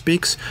 CEO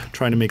speaks,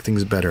 trying to make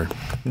things better.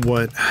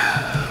 What,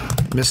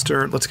 let's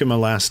give him a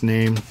last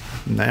name.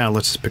 Now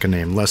let's just pick a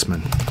name,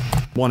 Lessman.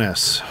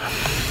 1S.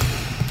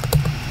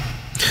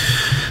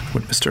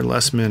 What Mr.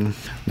 Lessman,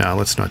 no,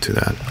 let's not do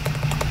that.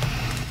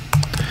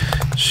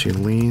 She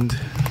leaned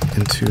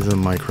into the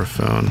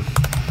microphone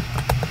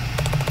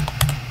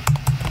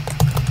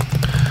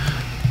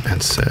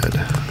and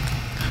said,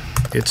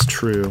 "It's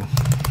true,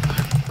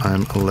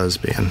 I'm a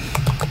lesbian."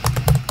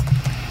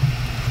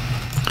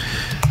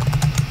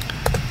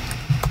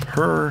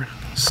 Her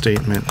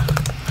statement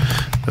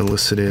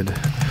elicited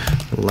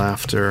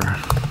laughter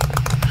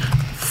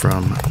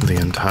from the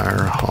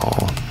entire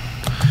hall.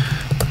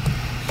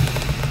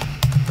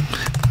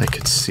 I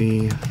could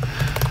see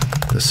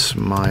the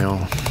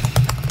smile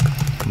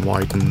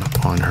widen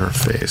on her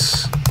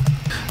face.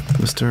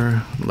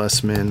 Mr.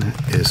 Lessman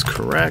is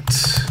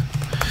correct.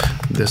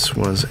 This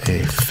was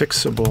a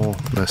fixable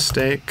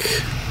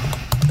mistake,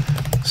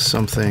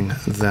 something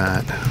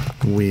that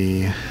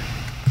we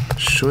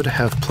should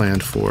have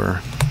planned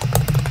for,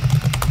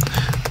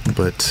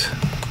 but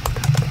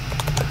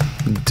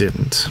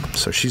didn't.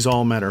 So she's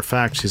all matter of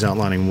fact. She's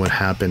outlining what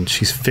happened.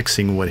 She's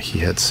fixing what he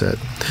had said.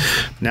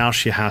 Now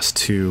she has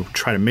to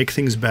try to make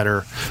things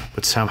better,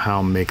 but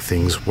somehow make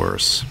things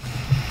worse.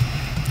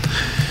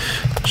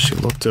 She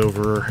looked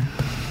over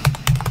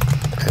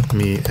at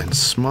me and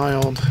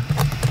smiled,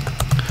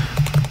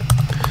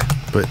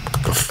 but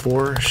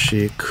before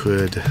she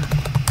could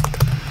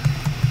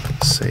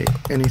say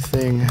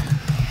anything,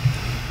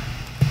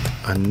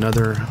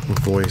 another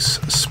voice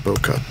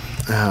spoke up.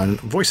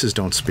 Voices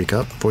don't speak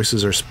up. Voice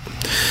can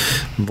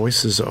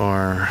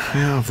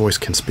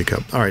speak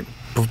up. All right,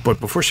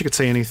 but before she could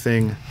say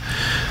anything,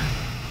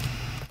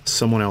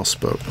 someone else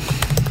spoke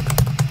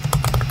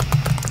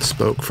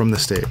from the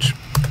stage.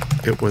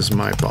 It was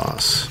my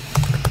boss.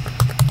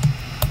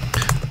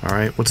 All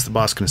right, what's the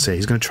boss going to say?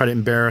 He's going to try to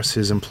embarrass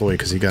his employee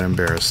because he got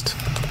embarrassed.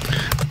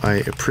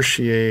 I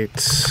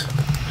appreciate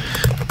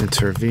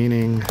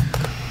intervening,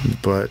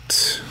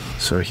 but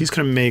so he's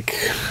going to make.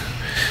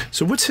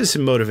 So what's his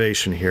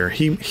motivation here?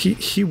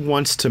 He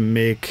wants to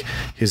make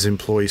his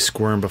employee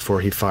squirm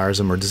before he fires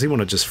him, or does he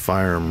want to just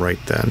fire him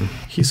right then?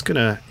 He's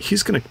gonna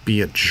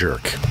be a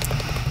jerk.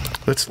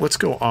 Let's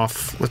go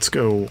off.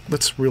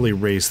 Let's really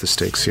raise the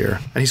stakes here.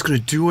 And he's going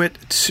to do it.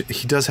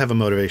 He does have a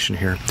motivation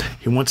here.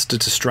 He wants to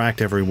distract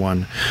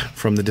everyone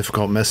from the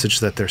difficult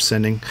message that they're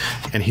sending,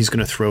 and he's going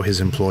to throw his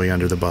employee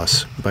under the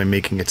bus by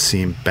making it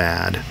seem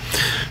bad.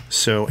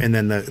 So, and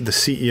then the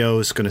CEO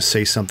is going to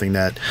say something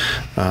that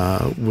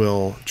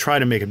will try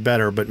to make it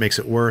better, but makes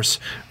it worse.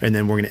 And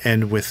then we're going to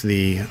end with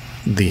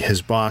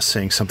his boss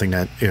saying something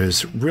that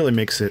really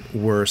makes it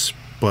worse,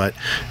 but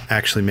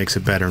actually makes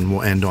it better, and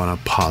we'll end on a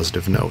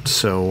positive note.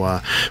 So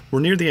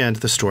we're near the end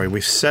of the story.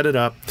 We've set it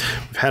up.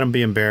 We've had him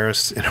be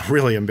embarrassed in a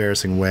really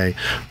embarrassing way.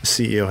 The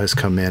CEO has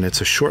come in.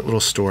 It's a short little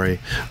story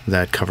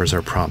that covers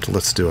our prompt.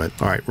 Let's do it.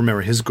 All right,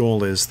 remember, his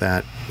goal is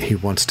that he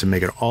wants to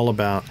make it all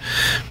about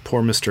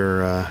poor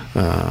Mr.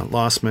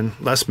 Lessman.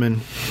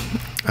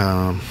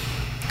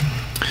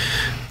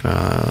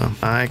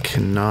 I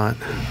cannot,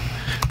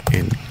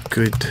 in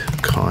good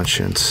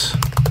conscience,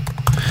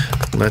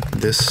 let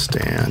this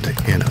stand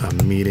in a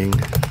meeting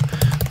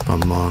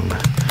among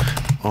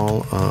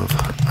all of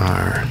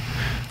our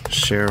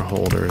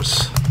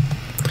shareholders.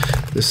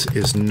 This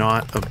is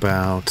not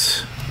about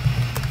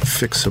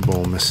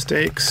fixable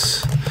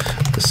mistakes.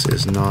 This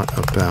is not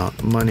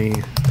about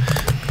money.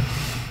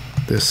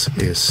 This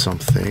is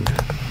something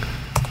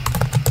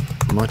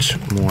much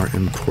more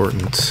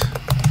important.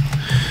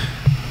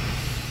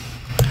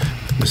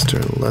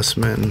 Mr.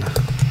 Lessman,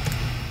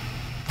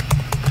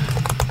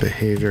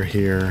 behavior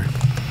here,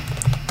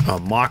 a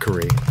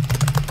mockery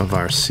of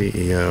our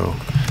CEO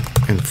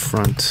in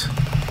front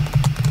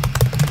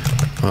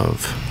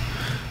of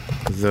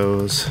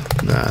those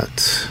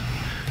that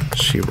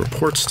she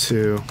reports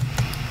to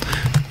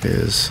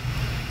is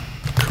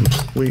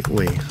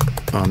completely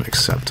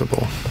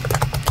unacceptable.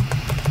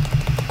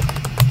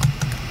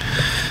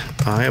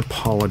 I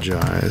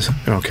apologize.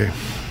 Okay.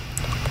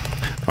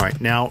 All right,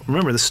 now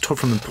remember, this is told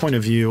from the point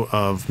of view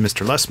of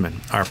Mr.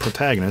 Lessman, our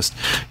protagonist.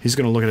 He's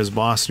going to look at his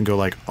boss and go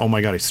like, "Oh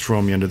my God, he's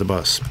throwing me under the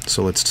bus."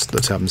 So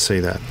let's have him say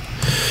that.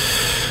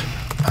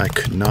 I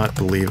could not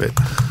believe it.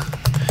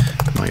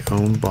 My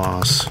own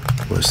boss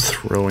was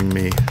throwing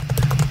me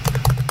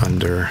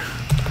under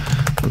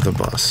the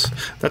bus.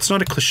 That's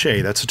not a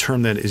cliche. That's a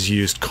term that is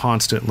used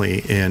constantly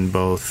in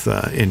both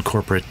in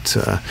corporate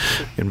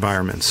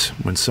environments.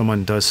 When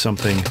someone does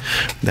something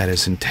that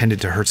is intended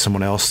to hurt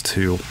someone else,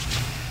 to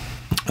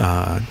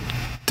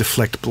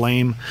deflect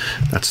blame,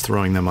 that's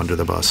throwing them under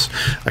the bus.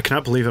 I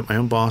cannot believe it. My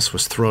own boss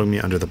was throwing me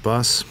under the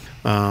bus.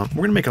 We're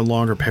going to make a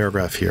longer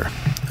paragraph here.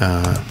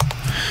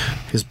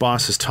 His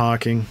boss is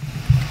talking.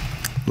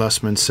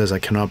 Lessman says, I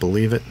cannot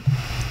believe it.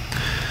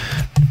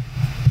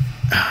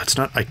 It's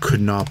not, I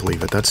could not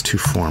believe it. That's too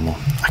formal.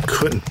 I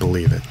couldn't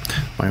believe it.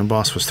 My own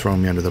boss was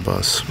throwing me under the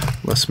bus.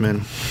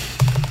 Lessman,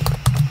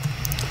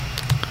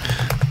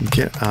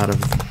 get out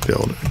of the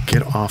building.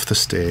 Get off the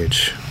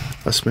stage.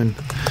 Lessman,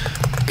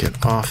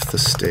 get off the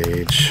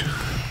stage.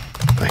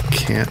 I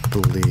can't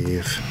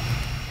believe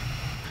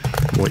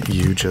what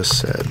you just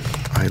said.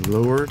 I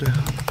lowered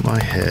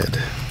my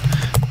head,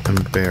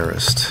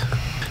 embarrassed,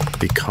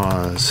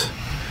 because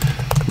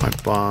my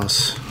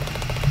boss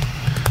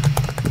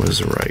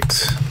was right.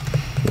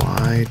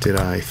 Why did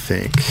I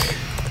think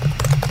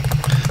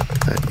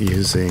that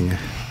using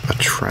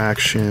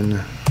attraction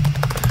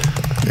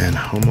and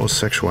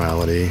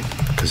homosexuality,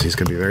 because he's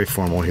going to be very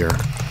formal here,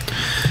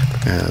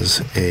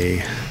 as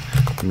a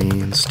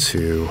means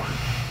to...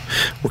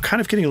 We're kind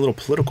of getting a little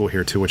political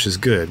here too, which is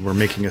good. We're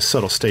making a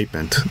subtle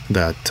statement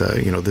that,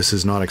 this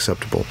is not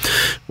acceptable.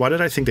 Why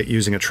did I think that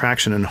using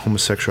attraction and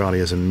homosexuality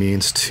as a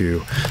means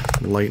to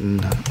lighten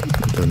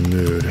the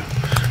mood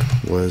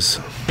was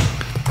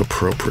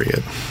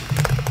appropriate?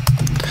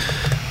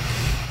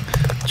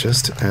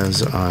 Just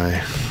as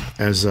I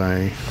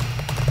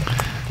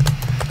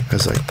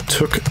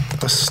took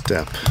a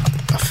step,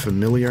 a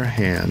familiar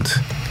hand,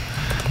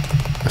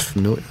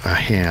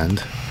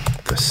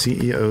 the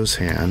CEO's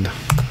hand,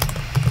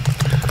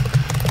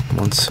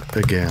 once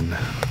again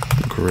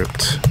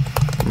gripped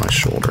my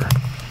shoulder.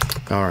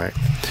 All right.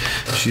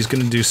 She's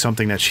going to do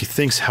something that she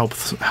thinks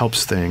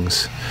helps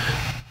things,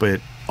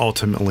 but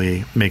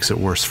ultimately makes it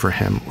worse for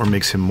him or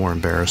makes him more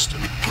embarrassed.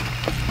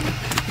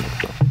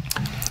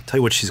 Tell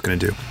you what she's going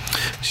to do.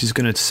 She's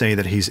going to say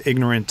that he's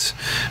ignorant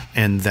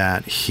and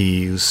that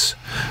he's,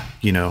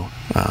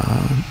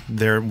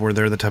 they're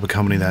the type of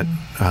company that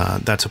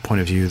that's a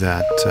point of view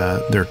that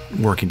they're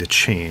working to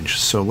change.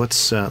 So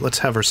let's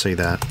have her say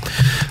that.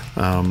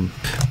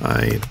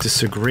 I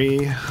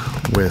disagree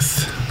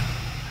with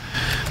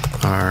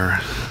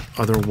our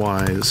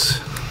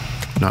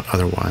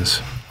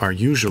our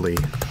usually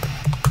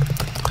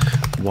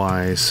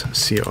wise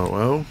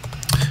COO.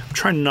 I'm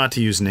trying not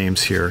to use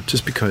names here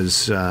just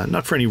because,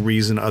 not for any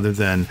reason other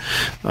than,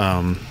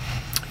 I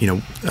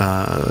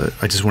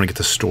just want to get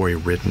the story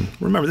written.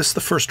 Remember, this is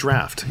the first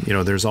draft.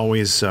 There's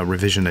always a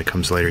revision that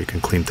comes later. You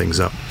can clean things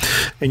up.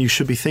 And you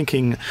should be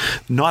thinking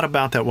not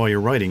about that while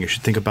you're writing. You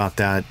should think about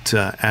that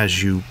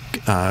as you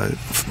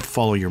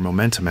follow your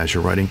momentum as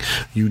you're writing.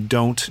 You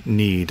don't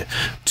need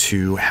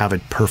to have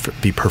it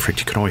be perfect.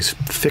 You can always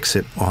fix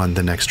it on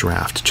the next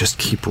draft. Just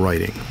keep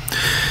writing.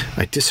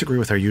 I disagree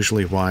with our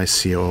usually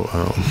wise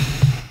COO.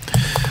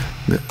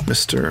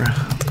 Mr.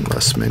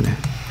 Lessman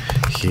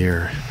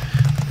here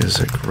is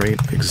a great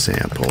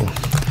example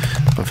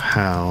of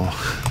how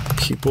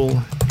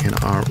people in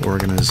our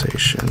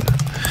organization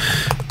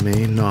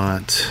may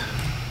not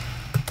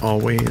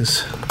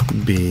always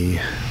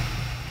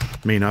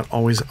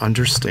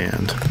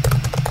understand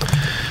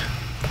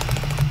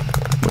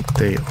what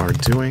they are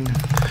doing,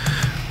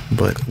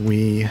 but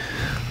we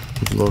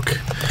look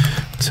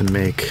to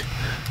make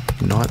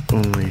not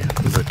only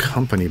the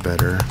company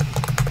better,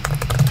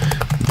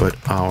 but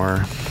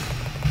our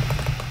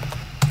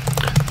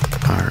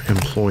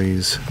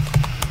employees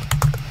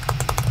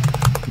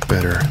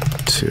better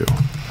too.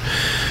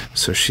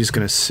 So she's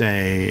going to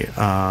say,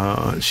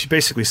 she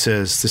basically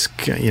says, this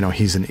guy,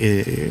 he's not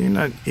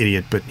an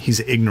idiot, but he's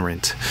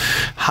ignorant.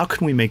 How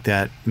can we make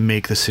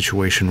the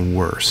situation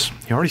worse?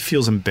 He already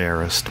feels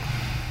embarrassed.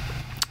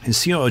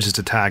 His COO just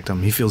attacked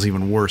him. He feels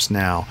even worse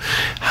now.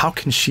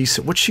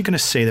 What's she going to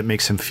say that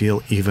makes him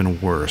feel even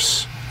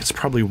worse? It's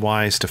probably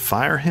wise to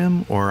fire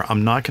him, or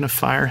I'm not going to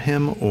fire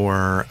him,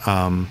 or,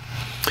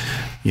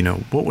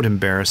 what would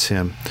embarrass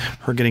him?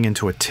 Her getting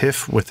into a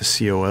tiff with the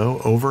COO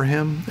over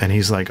him, and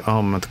he's like, oh,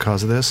 I'm not the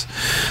cause of this.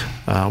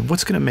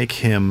 What's going to make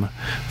him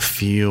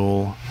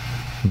feel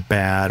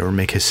bad or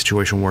make his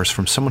situation worse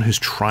from someone who's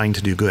trying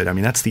to do good? I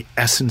mean, that's the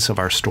essence of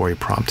our story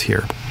prompt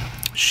here.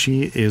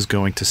 She is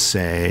going to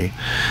say,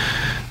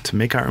 to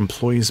make our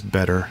employees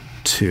better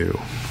too.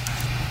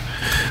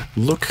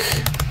 Look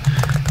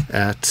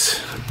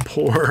at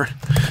poor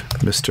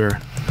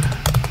Mr.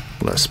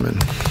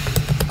 Lessman.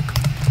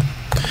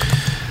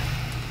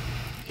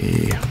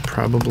 He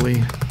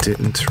probably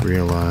didn't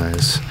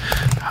realize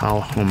how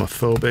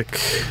homophobic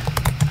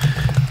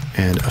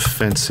and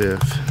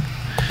offensive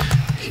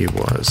he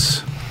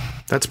was.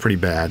 That's pretty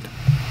bad.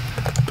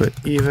 But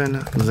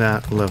even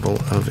that level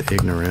of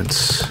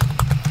ignorance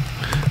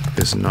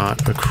is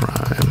not a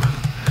crime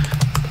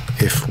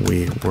if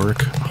we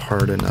work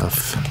hard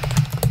enough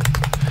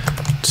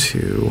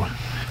to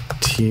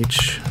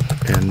teach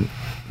and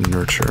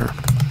nurture.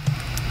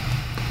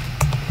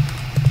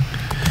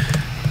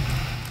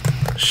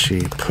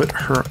 She put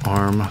her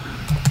arm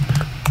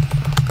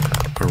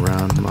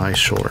around my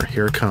shoulder.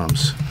 Here it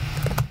comes.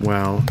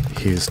 Well,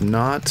 he's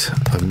not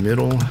a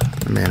middle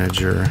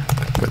manager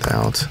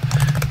without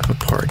a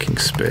parking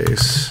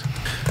space.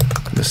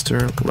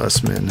 Mr.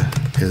 Lessman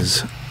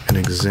is an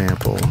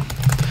example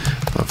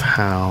of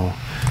how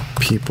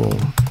people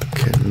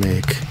can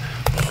make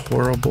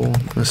horrible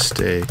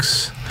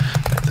mistakes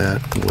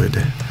that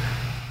would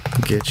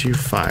get you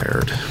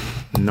fired,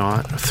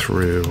 not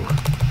through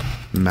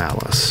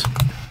malice.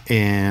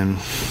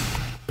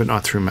 But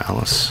not through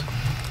malice.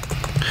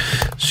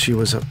 She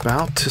was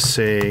about to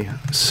say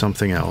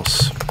something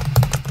else.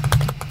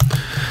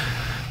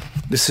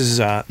 This is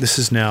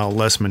now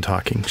Lessman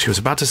talking. She was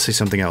about to say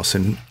something else,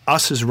 and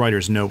us as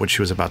writers know what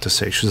she was about to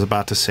say. She was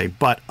about to say,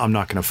 but I'm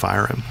not going to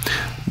fire him.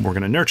 We're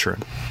going to nurture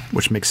him,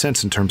 which makes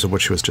sense in terms of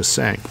what she was just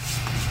saying.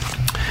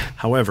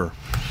 However,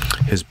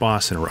 his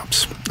boss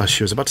interrupts.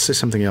 She was about to say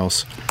something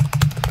else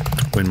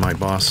when my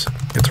boss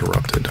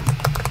interrupted.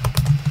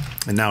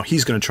 And now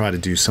he's going to try to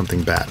do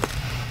something bad.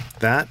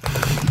 That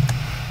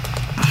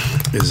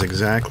is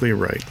exactly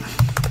right.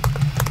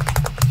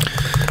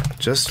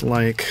 Just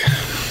like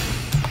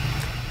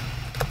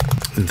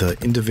the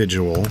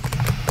individual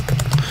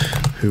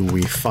who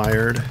we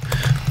fired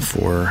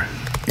for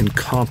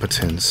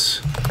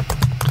incompetence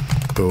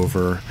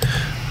over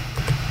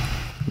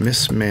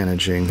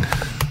mismanaging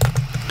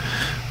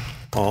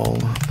all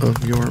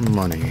of your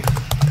money,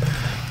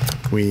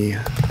 we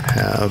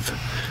have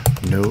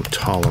no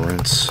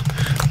tolerance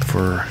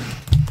for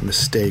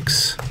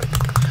mistakes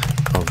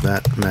of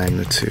that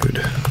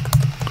magnitude.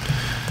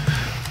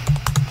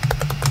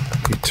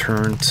 He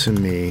turned to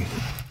me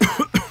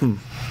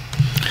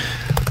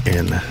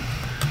and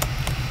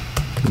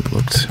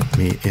looked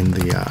me in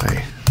the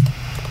eye.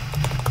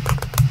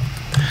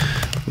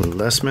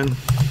 Lessman,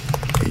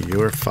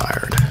 you're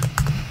fired.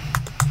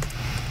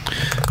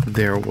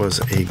 There was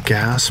a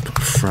gasp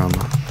from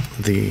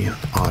the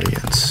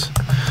audience,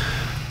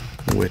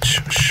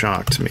 which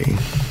shocked me.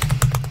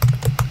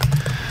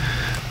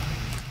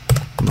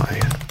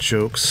 My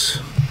jokes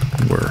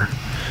were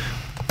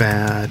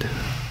bad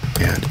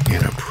and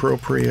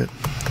inappropriate.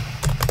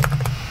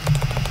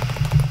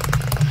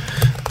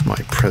 My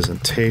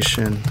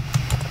presentation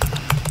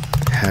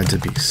had to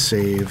be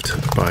saved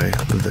by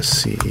the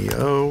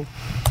CEO,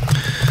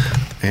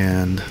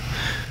 and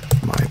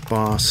my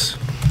boss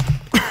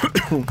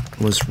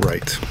was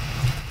right.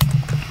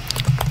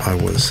 I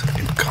was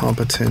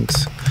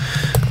incompetent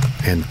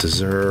and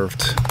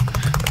deserved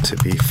to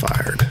be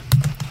fired.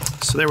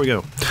 So there we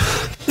go.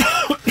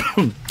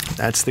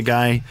 That's the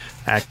guy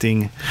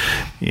acting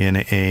in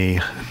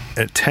an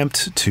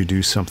attempt to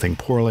do something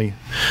poorly,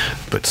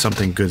 but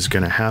something good's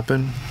going to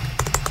happen.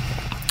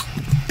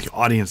 The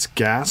audience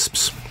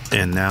gasps,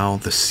 and now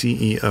the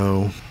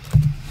CEO.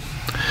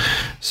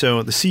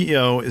 So the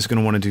CEO is going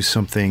to want to do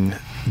something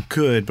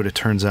good, but it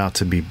turns out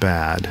to be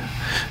bad,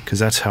 because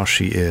that's how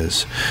she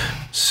is.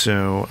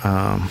 So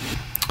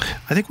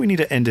I think we need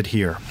to end it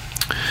here.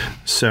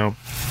 So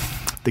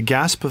the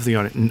gasp of the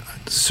audience.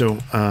 So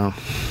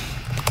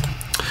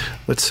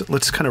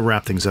let's kind of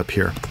wrap things up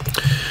here.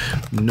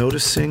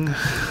 Noticing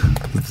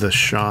the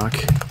shock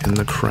in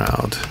the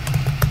crowd,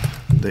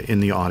 in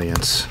the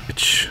audience,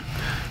 which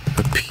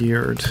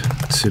appeared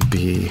to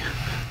be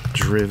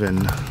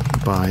driven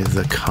by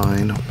the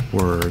kind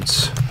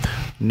words.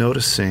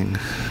 Noticing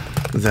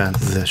that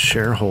the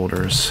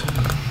shareholders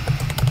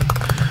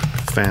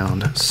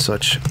found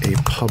such a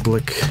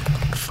public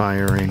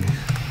firing.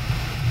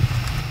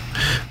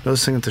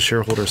 Noticing that the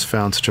shareholders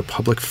found such a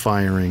public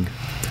firing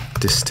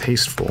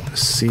distasteful,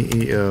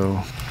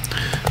 CEO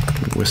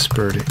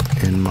whispered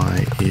in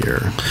my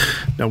ear.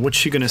 Now, what's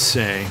she going to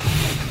say?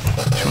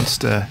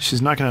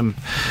 She's not going to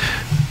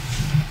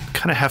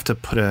kind of have to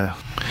put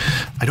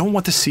I don't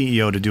want the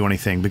CEO to do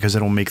anything because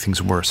it'll make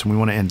things worse, and we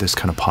want to end this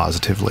kind of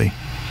positively.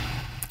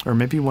 Or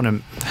maybe you want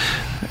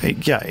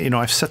to,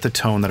 I've set the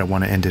tone that I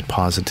want to end it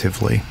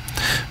positively.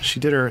 She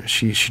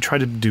tried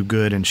to do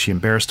good, and she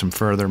embarrassed him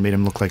further, made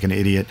him look like an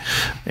idiot,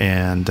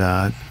 and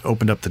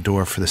opened up the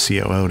door for the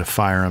COO to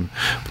fire him.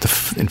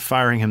 But in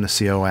firing him, the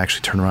COO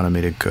actually turned around and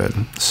made it good.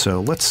 So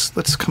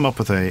let's come up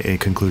with a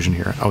conclusion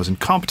here. I was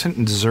incompetent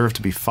and deserved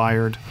to be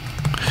fired,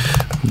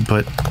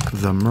 but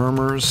the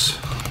murmurs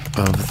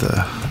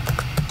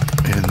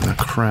in the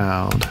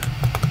crowd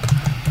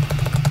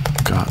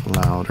got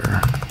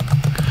louder.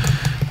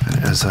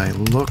 And as I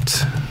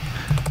looked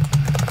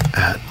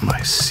at my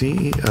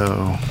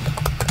CEO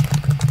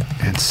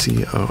and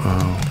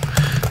COO,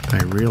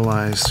 I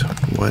realized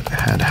what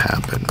had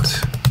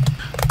happened.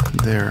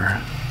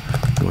 There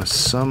was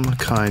some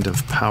kind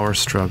of power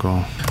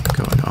struggle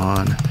going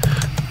on,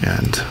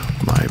 and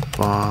my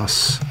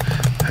boss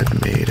had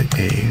made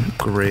a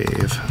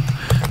grave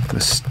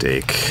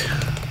mistake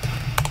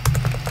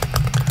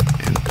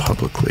in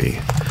publicly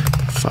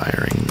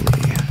firing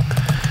me,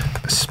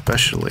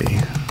 especially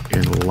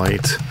in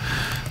light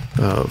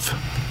of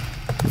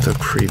the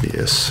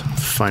previous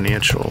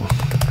financial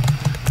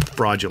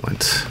fraud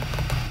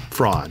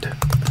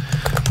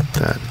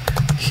that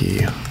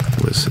he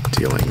was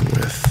dealing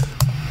with.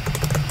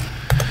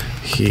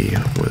 He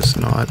was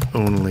not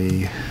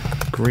only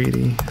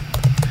greedy,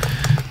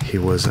 he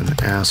was an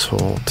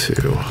asshole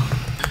too.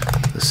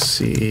 The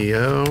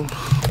CEO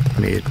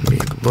made me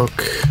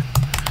look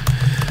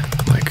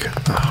like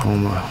a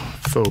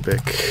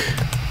homophobic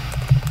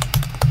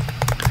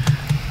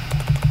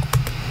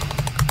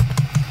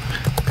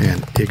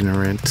and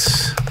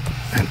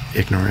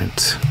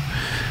ignorant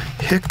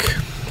hick,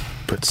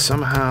 but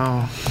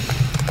somehow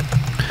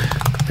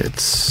it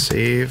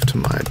saved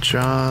my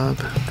job,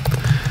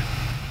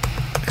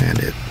 and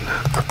it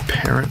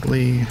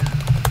apparently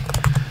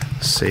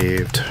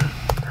saved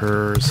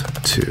hers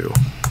too.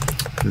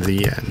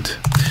 The end.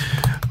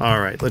 All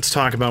right, let's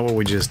talk about what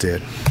we just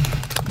did.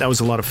 That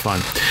was a lot of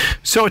fun.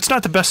 So it's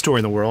not the best story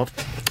in the world.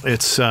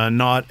 It's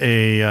not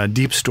a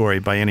deep story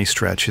by any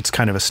stretch. It's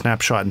kind of a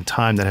snapshot in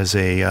time that has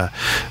a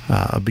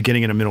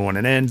beginning and a middle and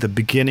an end. The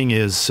beginning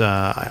is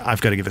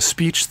I've got to give a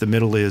speech. The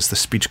middle is the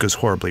speech goes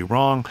horribly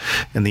wrong.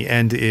 And the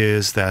end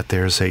is that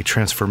there's a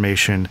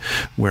transformation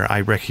where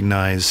I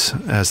recognize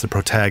as the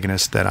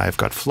protagonist that I've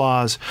got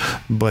flaws,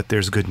 but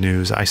there's good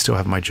news. I still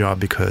have my job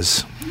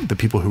because the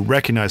people who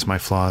recognize my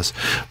flaws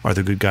are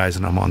the good guys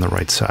and I'm on the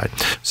right side.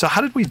 So how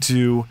did we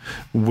do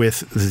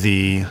with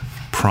the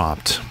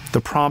prompt? The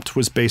prompt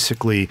was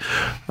basically,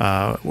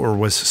 or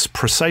was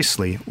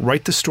precisely,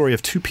 write the story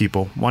of two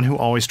people, one who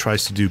always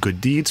tries to do good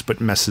deeds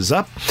but messes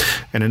up,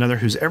 and another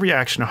whose every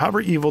action,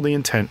 however evil the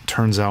intent,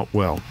 turns out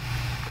well.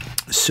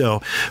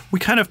 So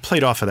we kind of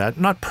played off of that,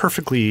 not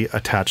perfectly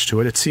attached to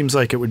it. It seems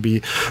like it would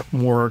be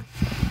more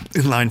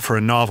in line for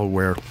a novel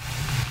where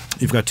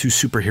you've got two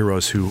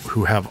superheroes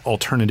who have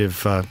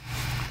alternative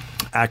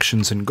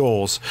actions and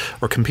goals,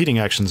 or competing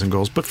actions and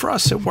goals, but for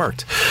us it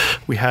worked.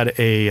 We had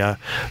a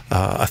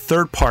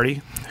third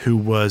party who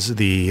was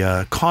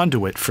the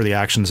conduit for the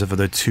actions of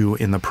the two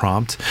in the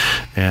prompt,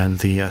 and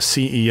the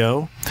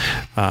CEO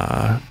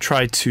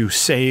tried to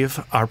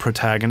save our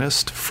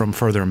protagonist from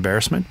further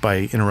embarrassment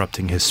by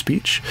interrupting his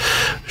speech.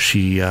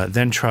 She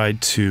then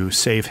tried to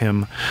save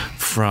him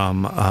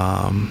from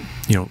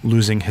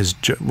losing his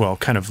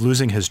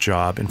losing his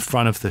job in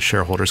front of the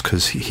shareholders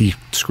because he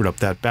screwed up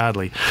that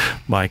badly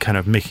by kind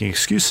of making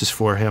excuses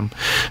for him.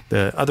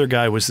 The other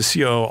guy was the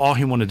CEO. All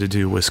he wanted to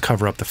do was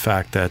cover up the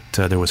fact that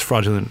there was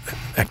fraudulent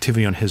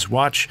activity on his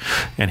watch,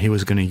 and he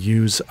was going to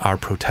use our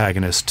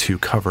protagonist to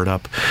cover it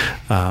up,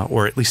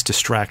 or at least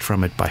distract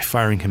from it by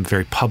firing him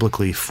very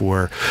publicly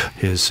for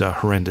his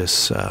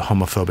horrendous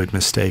homophobic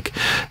mistake.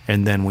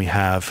 And then we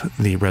have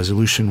the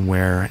resolution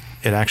where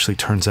it actually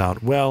turns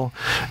out well,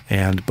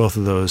 and both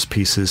of those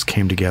pieces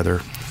came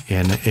together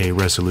in a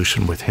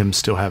resolution with him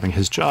still having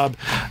his job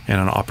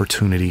and an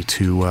opportunity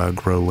to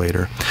grow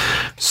later.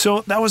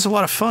 So that was a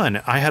lot of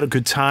fun. I had a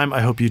good time. I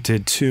hope you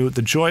did too.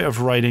 The joy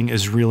of writing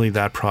is really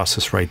that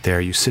process right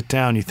there. You sit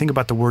down, you think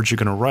about the words you're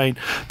going to write,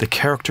 the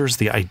characters,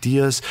 the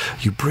ideas,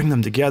 you bring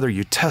them together,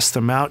 you test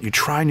them out, you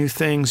try new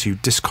things, you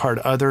discard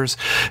others,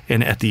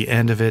 and at the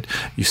end of it,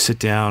 you sit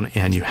down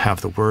and you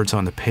have the words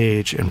on the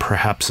page and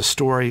perhaps a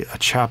story, a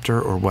chapter,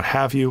 or what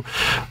have you.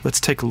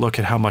 Let's take a look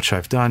at how much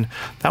I've done.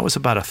 That was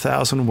about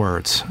 1,000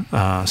 words.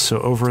 So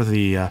over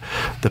the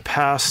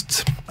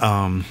past,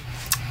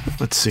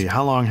 let's see,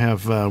 how long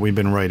have we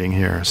been writing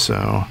here?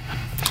 So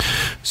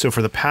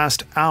for the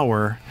past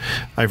hour,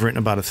 I've written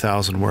about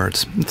 1,000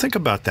 words. And think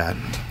about that.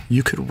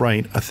 You could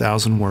write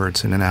 1,000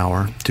 words in an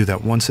hour, do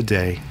that once a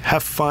day,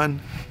 have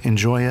fun,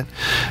 enjoy it,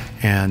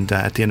 and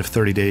at the end of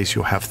 30 days,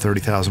 you'll have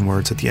 30,000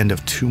 words. At the end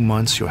of 2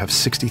 months, you'll have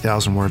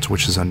 60,000 words,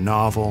 which is a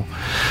novel.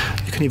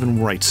 You can even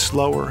write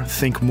slower,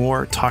 think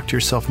more, talk to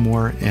yourself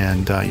more,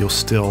 and you'll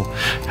still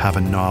have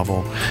a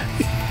novel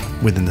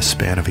within the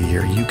span of a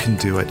year. You can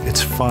do it.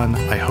 It's fun.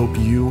 I hope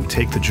you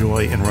take the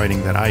joy in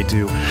writing that I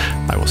do.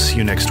 I will see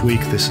you next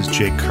week. This is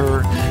Jake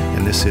Kerr,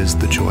 and this is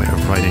The Joy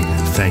of Writing.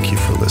 Thank you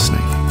for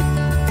listening.